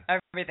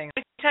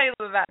tell you a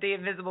little about The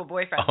Invisible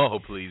Boyfriend. Oh,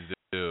 please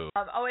do.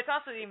 It's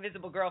also The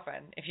Invisible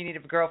Girlfriend, if you need a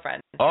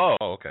girlfriend. Oh,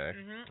 okay.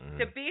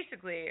 So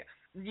basically,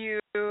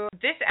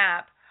 this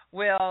app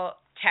will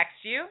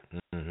text you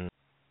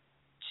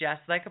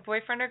just like a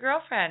boyfriend or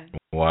girlfriend.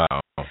 Wow.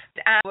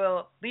 The app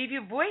will leave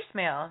you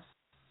voicemails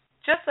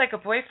just like a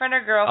boyfriend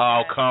or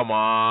girlfriend. Oh, come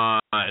on.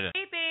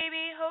 Hey,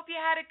 baby, hope you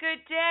had a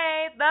good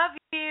day. Love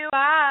you.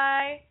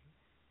 Bye.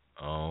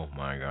 Oh,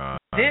 my God.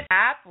 This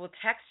app will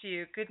text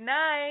you, good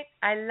night,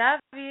 I love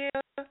you.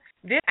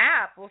 This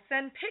app will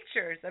send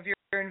pictures of your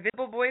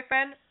invisible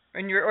boyfriend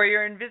or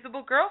your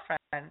invisible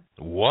girlfriend.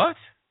 What?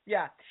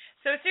 Yeah.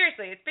 So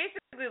seriously, it's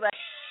basically like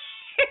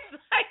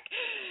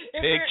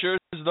pictures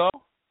though?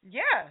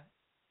 Yeah.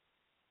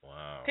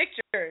 Wow.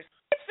 Pictures.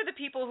 It's for the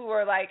people who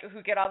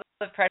get all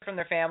the pressure from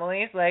their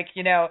families,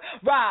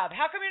 Rob,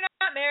 how come you're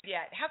not married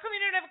yet? How come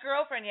you don't have a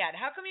girlfriend yet?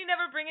 How come you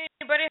never bring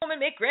anybody home and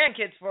make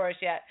grandkids for us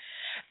yet?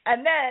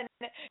 And then,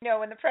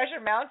 when the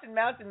pressure mounts and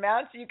mounts and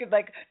mounts, you could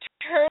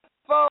turn the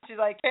phone to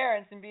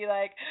parents and be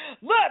like,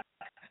 look,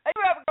 I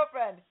do have a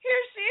girlfriend.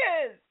 Here she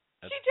is.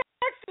 She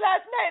texted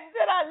last night and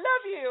said I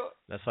love you.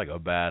 That's like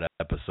a bad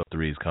episode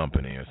 3's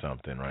Company or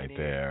something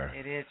there.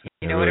 It is.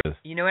 You know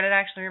what it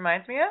actually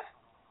reminds me of?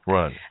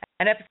 Run.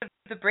 An episode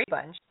of The Brady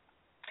Bunch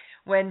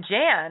when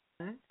Jan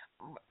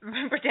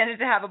pretended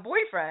to have a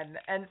boyfriend,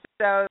 and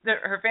so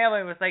her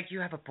family was like, you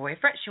have a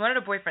boyfriend? She wanted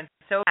a boyfriend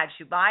so bad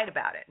she lied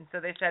about it, and so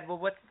they said, well,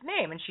 what's his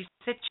name? And she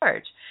said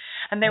George,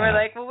 and they were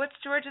like, well, what's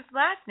George's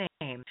last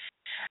name?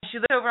 And she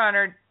looked over on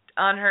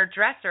her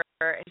dresser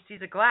and she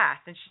sees a glass,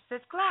 and she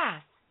says,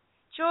 Glass,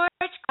 George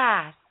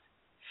Glass.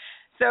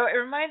 So it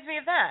reminds me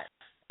of that.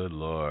 Good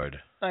Lord.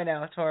 I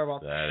know, it's horrible.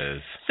 That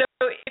is. So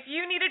if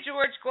you need a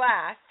George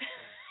Glass,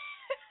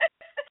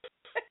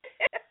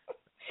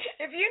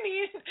 if you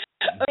need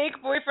a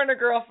fake boyfriend or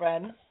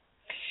girlfriend,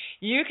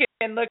 you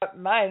can look up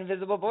My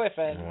Invisible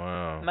Boyfriend.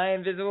 Wow. My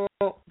Invisible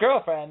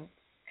Girlfriend.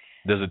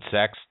 Does it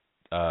sext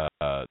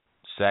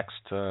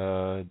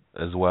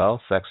as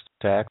well? Sext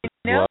text?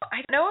 No, I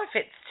don't know if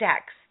it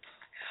texts.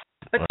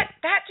 But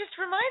that just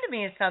reminded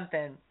me of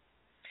something.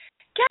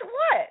 Get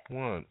what?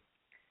 What?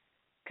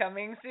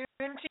 Coming soon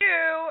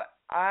too.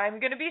 I'm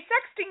going to be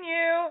sexting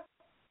you.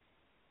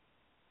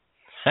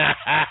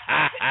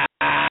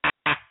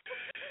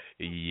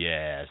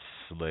 Yes,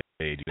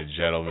 ladies and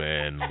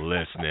gentlemen,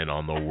 listening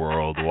on the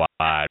World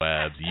Wide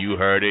Webs, you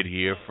heard it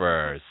here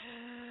first.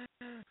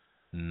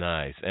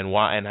 Nice. And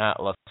why? And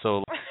how?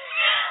 So.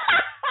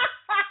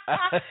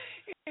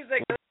 He's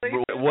like,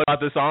 what about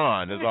this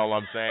on? Is all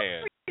I'm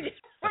saying.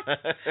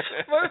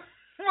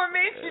 What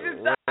made you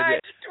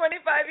decide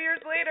 25 years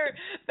later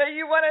that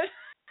you want to?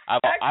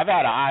 I've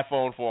had an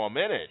iPhone for a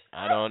minute.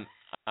 I don't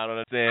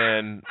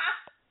understand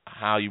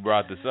how you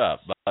brought this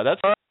up, but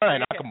that's fine.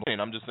 Not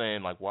complaining. I'm just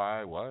saying,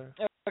 why?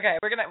 Okay,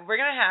 we're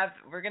gonna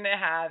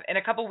have in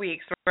a couple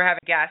weeks. We're having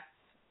guests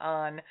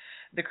on,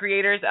 the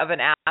creators of an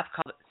app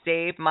called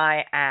Save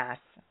My Ass.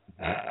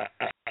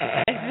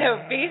 And so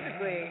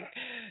basically,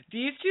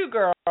 these two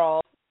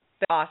girls,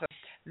 they're awesome.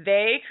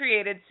 They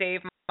created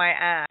Save My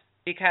Ass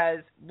because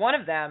one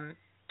of them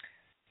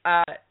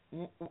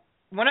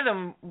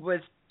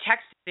was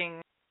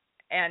texting,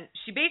 and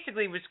she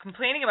basically was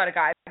complaining about a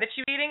guy that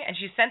she was dating, and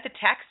she sent the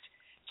text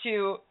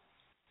to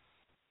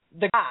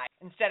the guy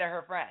instead of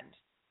her friend.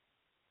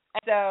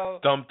 And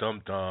so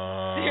seriously.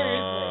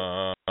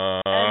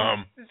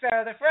 And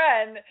so the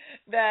friend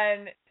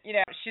then,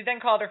 she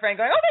then called her friend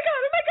going, oh my god,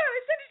 I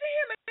sent it to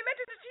him, I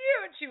meant it to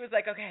you. And she was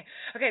like, okay,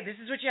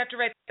 this is what you have to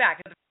write back.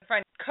 And the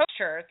friend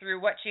coached her through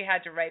what she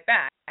had to write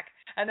back.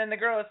 And then the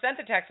girl who sent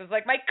the text was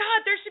like, my god,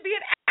 there should be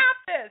an app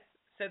for this.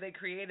 So they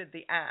created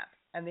the app.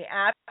 And the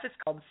app is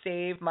called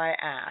Save My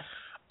Ass.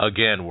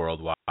 Again, World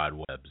Wide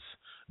Webs.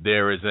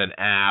 There is an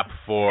app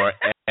for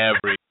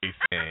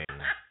everything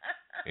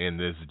in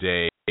this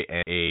day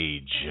and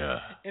age.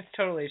 It's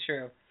totally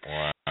true.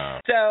 Wow.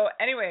 So,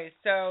 anyway,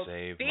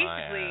 Save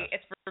basically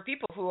it's for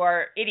people who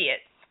are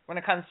idiots when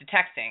it comes to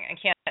texting and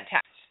can't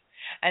text.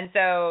 And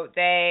so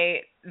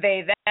they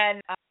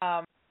then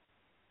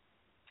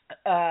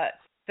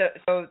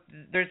so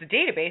there's a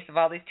database of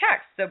all these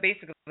texts. So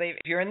basically, if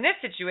you're in this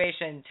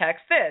situation,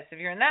 text this. If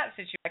you're in that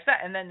situation, text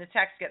that. And then the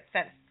text gets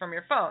sent from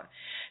your phone.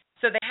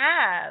 So they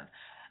have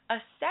a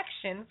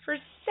section for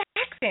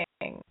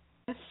sexting.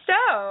 And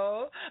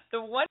so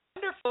the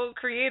wonderful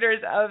creators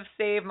of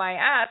Save My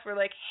Ass were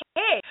like,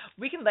 hey,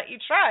 we can let you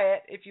try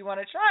it if you want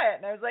to try it.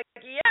 And I was like,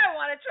 yeah, I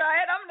want to try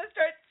it. I'm going to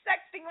start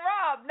sexting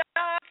Rob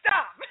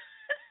nonstop.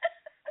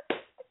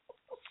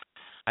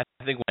 I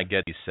think when I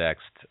get these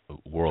sext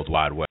World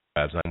Wide Webs,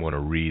 I'm going to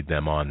read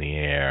them on the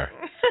air.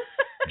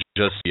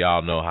 Just so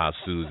y'all know how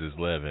Suze is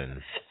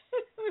living.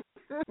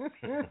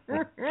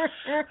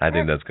 I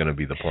think that's going to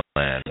be the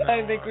plan.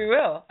 I think we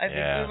will. I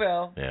think we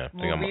will. Yeah.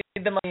 We'll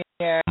read them on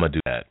the air. I'm going to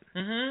do that.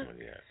 Mm-hmm.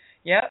 Yeah.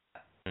 Yep.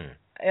 Hmm.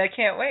 I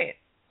can't wait.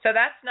 So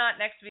that's not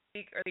next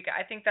week or week.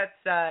 I think that's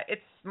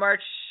it's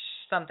March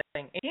something.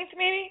 18th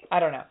maybe? I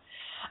don't know.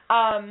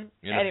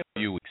 In anyway, a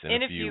few weeks.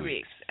 in a few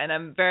weeks. And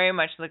I'm very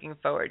much looking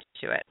forward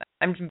to it.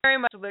 I'm very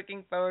much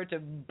looking forward to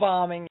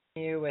bombing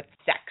you with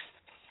sex.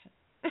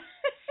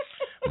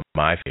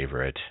 My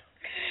favorite.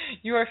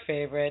 Your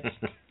favorite.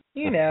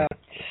 You know.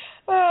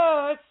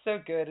 Oh, it's so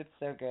good. It's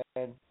so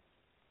good.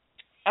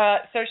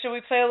 So shall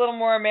we play a little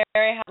more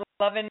Mary Had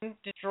Love and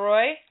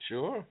Destroy?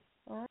 Sure.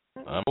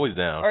 I'm always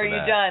down. Or are for you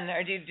that. done?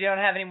 Or do you don't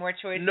have any more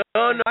choices? No,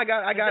 I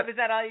got. Is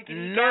that all you can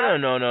eat? No.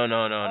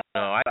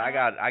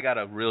 I got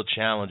a real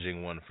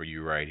challenging one for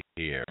you right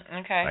here.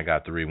 Okay. I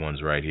got 3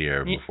 ones right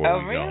here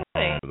before we go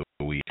home for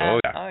the week. Oh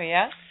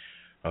yeah.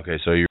 Okay,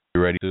 so you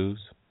ready, Suze?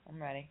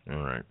 I'm ready.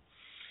 All right.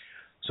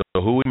 So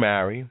who would you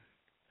marry?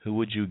 Who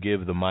would you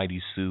give the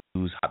mighty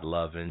Sue's hot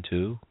love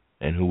into?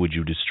 And who would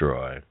you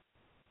destroy?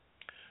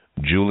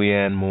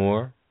 Julianne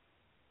Moore,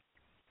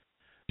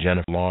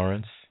 Jennifer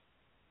Lawrence,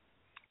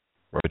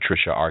 or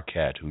Patricia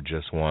Arquette, who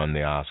just won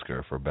the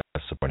Oscar for Best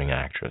Supporting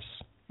Actress?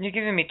 You're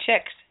giving me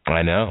chicks.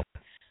 I know.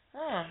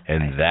 Oh,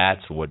 and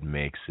that's what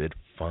makes it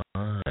fun.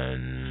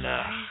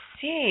 I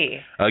see.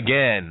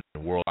 Again,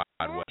 worldwide.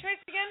 What choice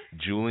again?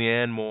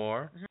 Julianne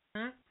Moore,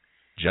 Mm-hmm.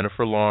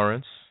 Jennifer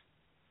Lawrence,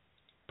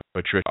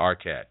 Patricia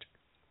Arquette.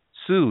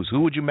 Suze,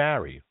 who would you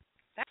marry?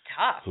 That's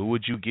tough. Who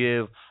would you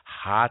give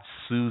hot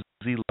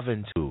Susie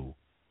lovin' to?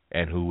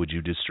 And who would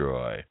you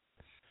destroy?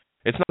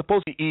 It's not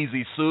supposed to be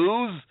easy,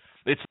 Suze.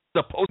 It's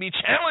supposed to be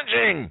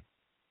challenging.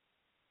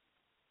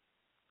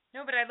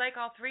 No, but I like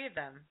all 3 of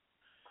them.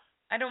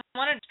 I don't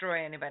want to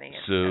destroy anybody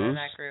Suze, in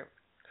that group.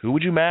 Who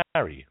would you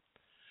marry?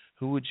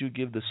 Who would you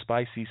give the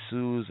spicy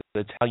Suze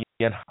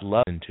Italian hot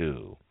lovin'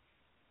 to?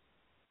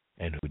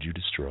 And who would you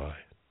destroy?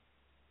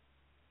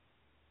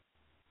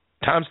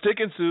 Time's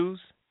ticking, Suze.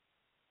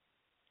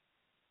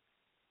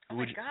 Oh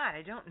my God,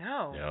 I don't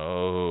know.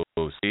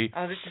 No, see.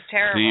 Oh, this is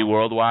terrible. See,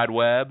 World Wide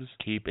Webs.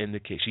 Keep in the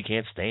kitchen. She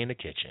can't stay in the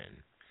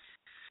kitchen.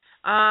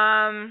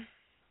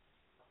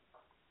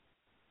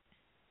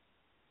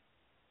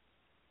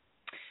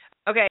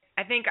 Okay,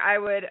 I think I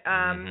would.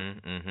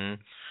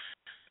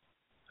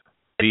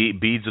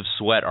 Beads of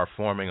sweat are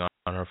forming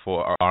on her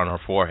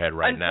forehead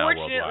right now.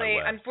 Unfortunately,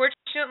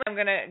 I'm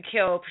gonna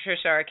kill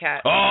Patricia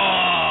Arquette.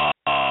 Oh.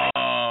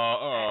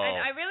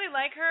 I really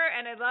like her,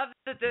 and I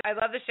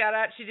love the shout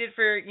out she did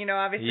for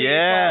obviously.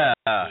 Yeah.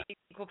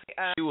 Equal,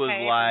 she was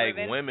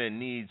like, women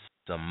need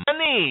some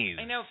money.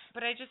 I know,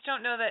 but I just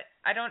don't know that.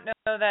 I don't know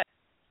that.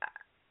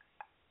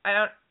 I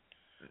don't.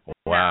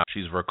 Wow, no.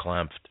 She's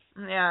verklempt.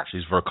 Yeah.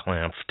 She's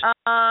verklempt.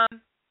 I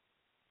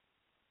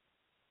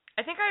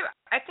think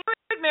I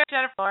would marry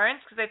Jennifer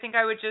Lawrence because I think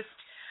I would just.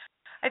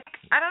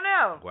 I don't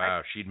know.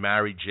 Wow, she'd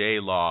marry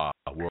J-Law.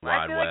 World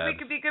Wide I feel Web. like we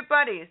could be good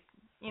buddies.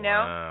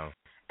 Wow.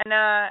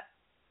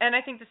 And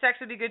I think the sex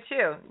would be good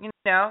too. It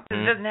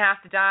doesn't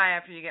have to die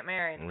after you get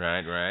married.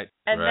 Right.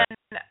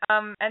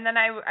 And then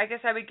I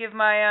guess I would give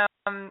my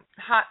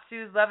hot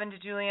Sue's lovin' to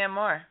Julianne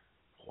Moore.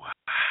 Wow.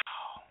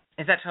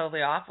 Is that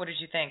totally off? What did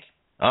you think?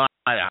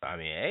 I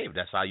mean, hey,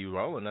 that's how you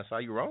rolling. Oh,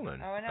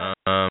 I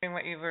know.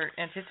 What you were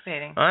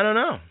anticipating. I don't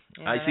know.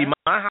 I see know?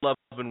 my hot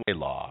lovin'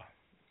 J-Law.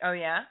 Oh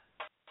yeah.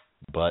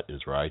 Butt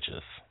is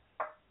righteous.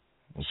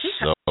 She's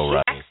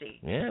right. sexy.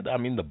 Yeah, I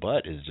mean the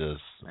butt is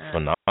just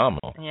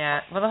phenomenal.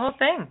 Yeah, well the whole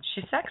thing,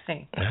 she's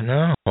sexy. I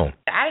know. The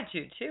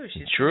attitude too.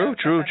 She's true.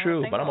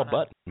 But I'm a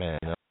butt man.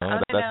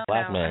 That's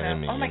black man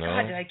in me. Oh my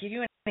God, did I give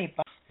you any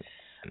butts?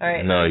 All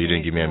right. No, you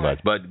didn't give me any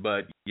butts.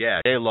 But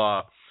yeah,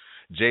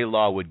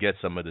 J-Law would get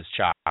some of this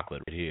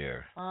chocolate right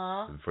here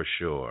for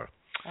sure.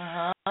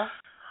 I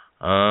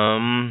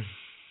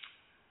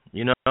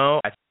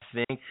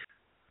think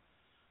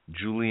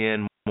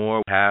Julianne Moore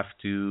would have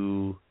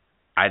to.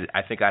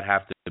 I think I'd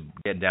have to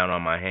get down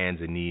on my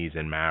hands and knees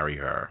and marry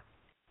her.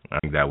 I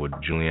think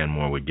Julianne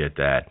Moore would get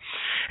that,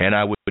 and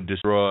I would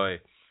destroy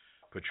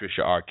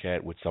Patricia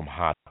Arquette with some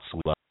hot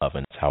sweet love,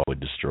 and that's how I would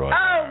destroy her.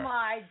 Oh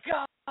my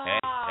God!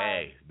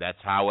 Hey, that's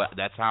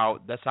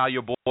how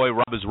your boy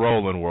Rob is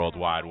rolling. World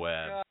Wide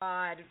Web.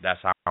 God.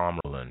 That's how I'm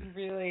rolling.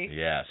 Really?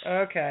 Yes.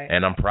 Okay.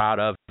 And I'm proud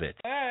of it.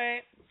 All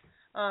right.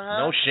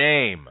 No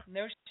shame.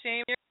 No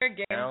shame in your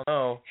game. Hell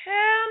no.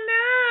 Hell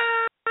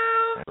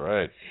no. That's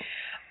right.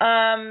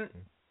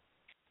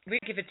 We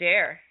give a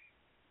dare.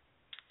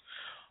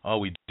 Oh,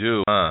 we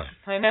do, huh?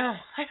 I know.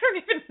 I don't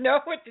even know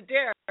what to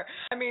dare.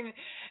 I mean,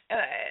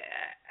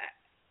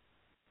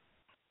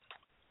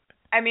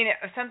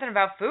 something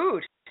about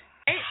food.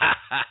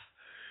 Right?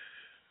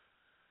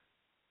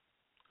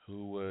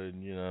 Who would,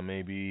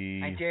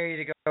 maybe? I dare you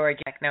to go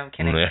organic. No, I'm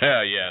kidding.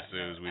 Yeah,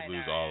 Suze. We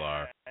lose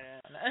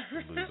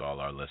all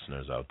our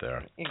listeners out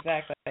there.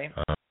 Exactly.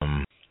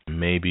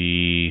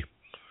 Maybe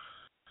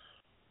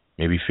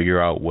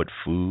figure out what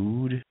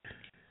food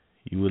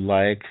you would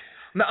like.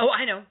 Oh,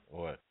 I know.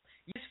 What?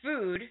 Use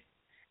food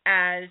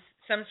as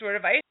some sort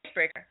of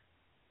icebreaker.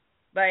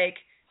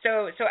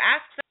 So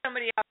ask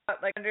somebody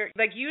out,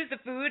 use the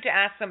food to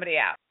ask somebody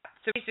out.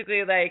 So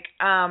basically, they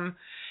have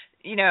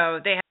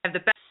the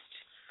best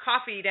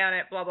coffee down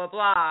at blah blah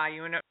blah.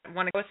 You want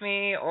to go with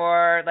me,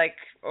 or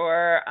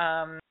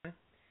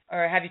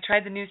have you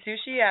tried the new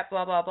sushi at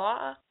blah blah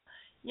blah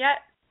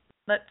yet?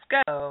 Let's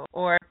go.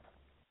 Or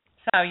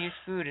somehow use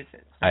food as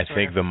it. I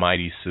think the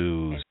Mighty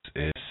Sue's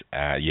is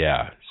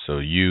So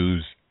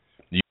use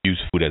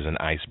food as an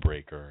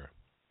icebreaker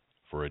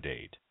for a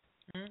date.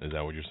 Mm-hmm. Is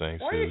that what you're saying,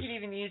 Or Suze? you could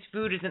even use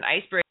food as an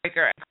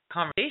icebreaker in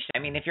conversation. I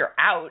mean, if you're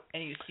out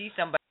and you see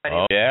somebody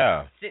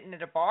sitting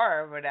at a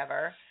bar or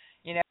whatever,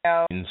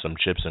 eating some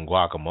chips and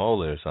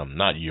guacamole or something.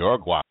 Not your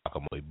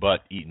guacamole,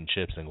 but eating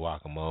chips and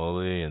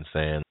guacamole and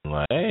saying,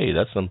 like, hey,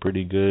 that's some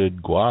pretty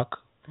good guac.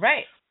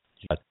 Right.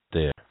 You got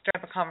there.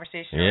 Start up a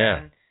conversation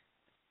around.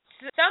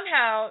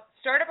 Somehow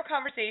start up a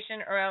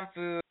conversation around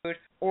food,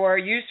 or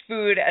use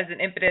food as an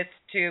impetus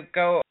to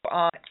go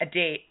on a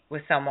date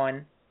with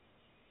someone.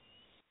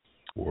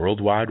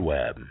 World Wide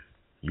Web,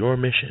 your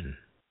mission,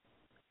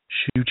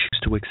 should you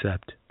choose to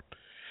accept,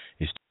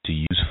 is to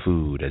use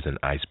food as an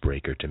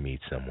icebreaker to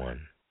meet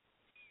someone.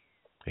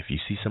 If you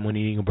see someone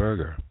eating a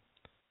burger,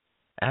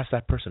 ask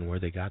that person where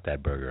they got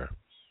that burger,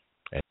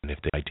 and if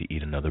they'd like to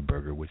eat another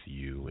burger with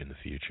you in the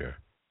future.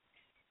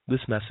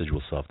 This message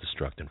will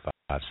self-destruct in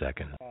 5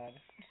 seconds.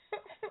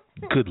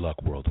 Good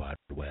luck, World Wide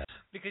Web.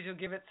 Because you'll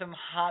give it some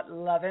hot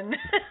lovin'.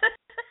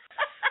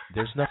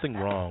 There's nothing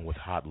wrong with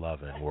hot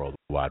lovin', World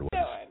Wide Web. No,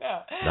 I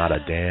know. Not a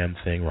damn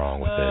thing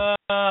wrong with it.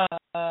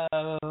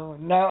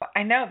 No,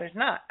 I know there's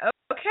not.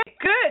 Okay,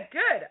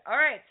 good. All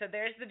right, so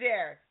there's the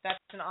dare. That's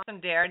an awesome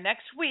dare.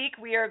 Next week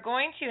we are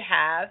going to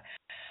have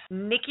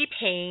Nikki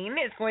Payne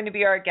is going to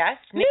be our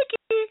guest.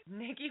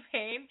 Nikki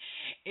Payne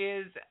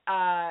is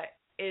a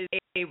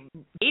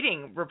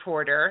dating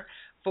reporter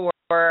for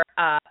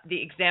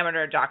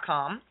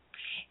theexaminer.com.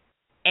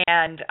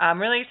 And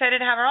I'm really excited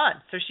to have her on.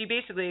 So she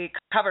basically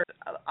covers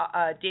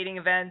dating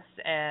events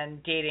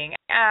and dating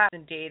apps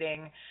and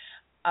dating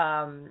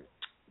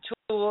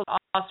tools,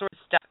 all sorts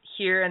of stuff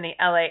here in the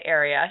LA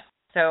area.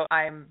 So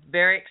I'm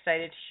very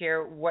excited to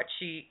hear what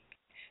she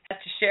has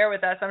to share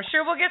with us. I'm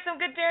sure we'll get some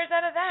good dares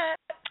out of that.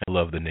 I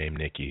love the name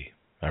Nikki.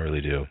 I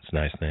really do. It's a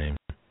nice name.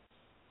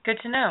 Good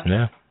to know.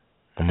 Yeah.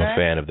 I'm a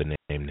fan of the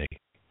name Nikki.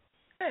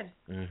 Good.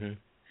 Mm-hmm.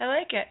 I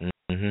like it.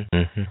 Mm-hmm.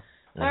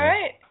 Mm-hmm. All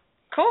right.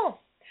 Cool.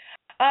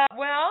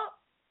 Well,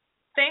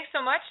 thanks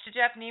so much to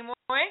Jeff Nimoy.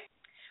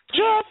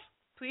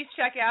 Please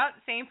check out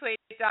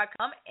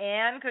sameplace.com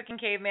and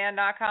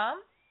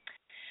cookingcaveman.com.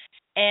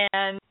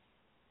 And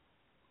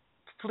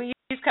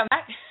please come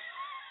back.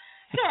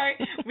 Sorry,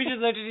 we just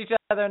looked at each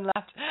other and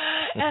laughed.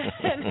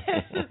 And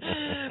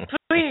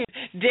please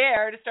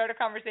dare to start a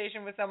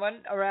conversation with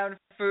someone around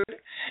food.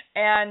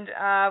 And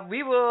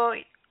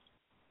we're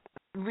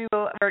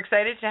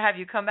excited to have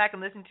you come back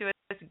and listen to us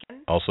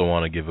again. Also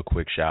want to give a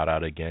quick shout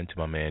out again to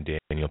my man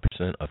Daniel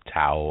Pearson of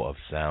Tao of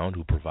Sound,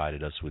 who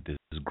provided us with this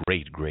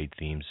great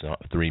theme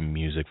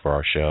music for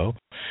our show.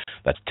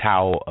 That's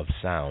Tao of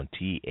Sound,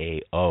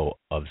 T-A-O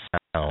of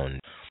Sound.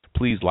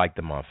 Please like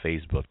them on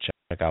Facebook.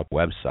 Check out the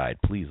website.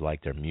 Please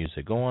like their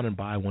music. Go on and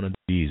buy one of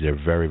these. They're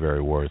very,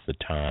 very worth the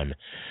time.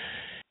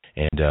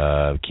 And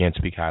can't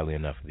speak highly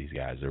enough of these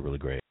guys. They're really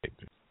great.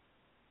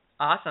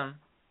 Awesome.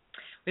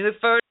 We look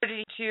forward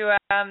to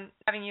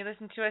having you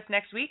listen to us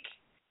next week.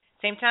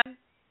 Same time,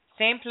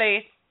 same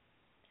place.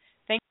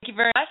 Thank you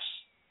very much.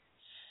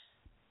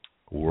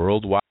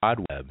 World Wide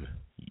Web.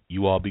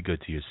 You all be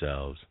good to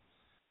yourselves.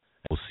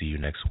 We'll see you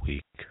next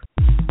week.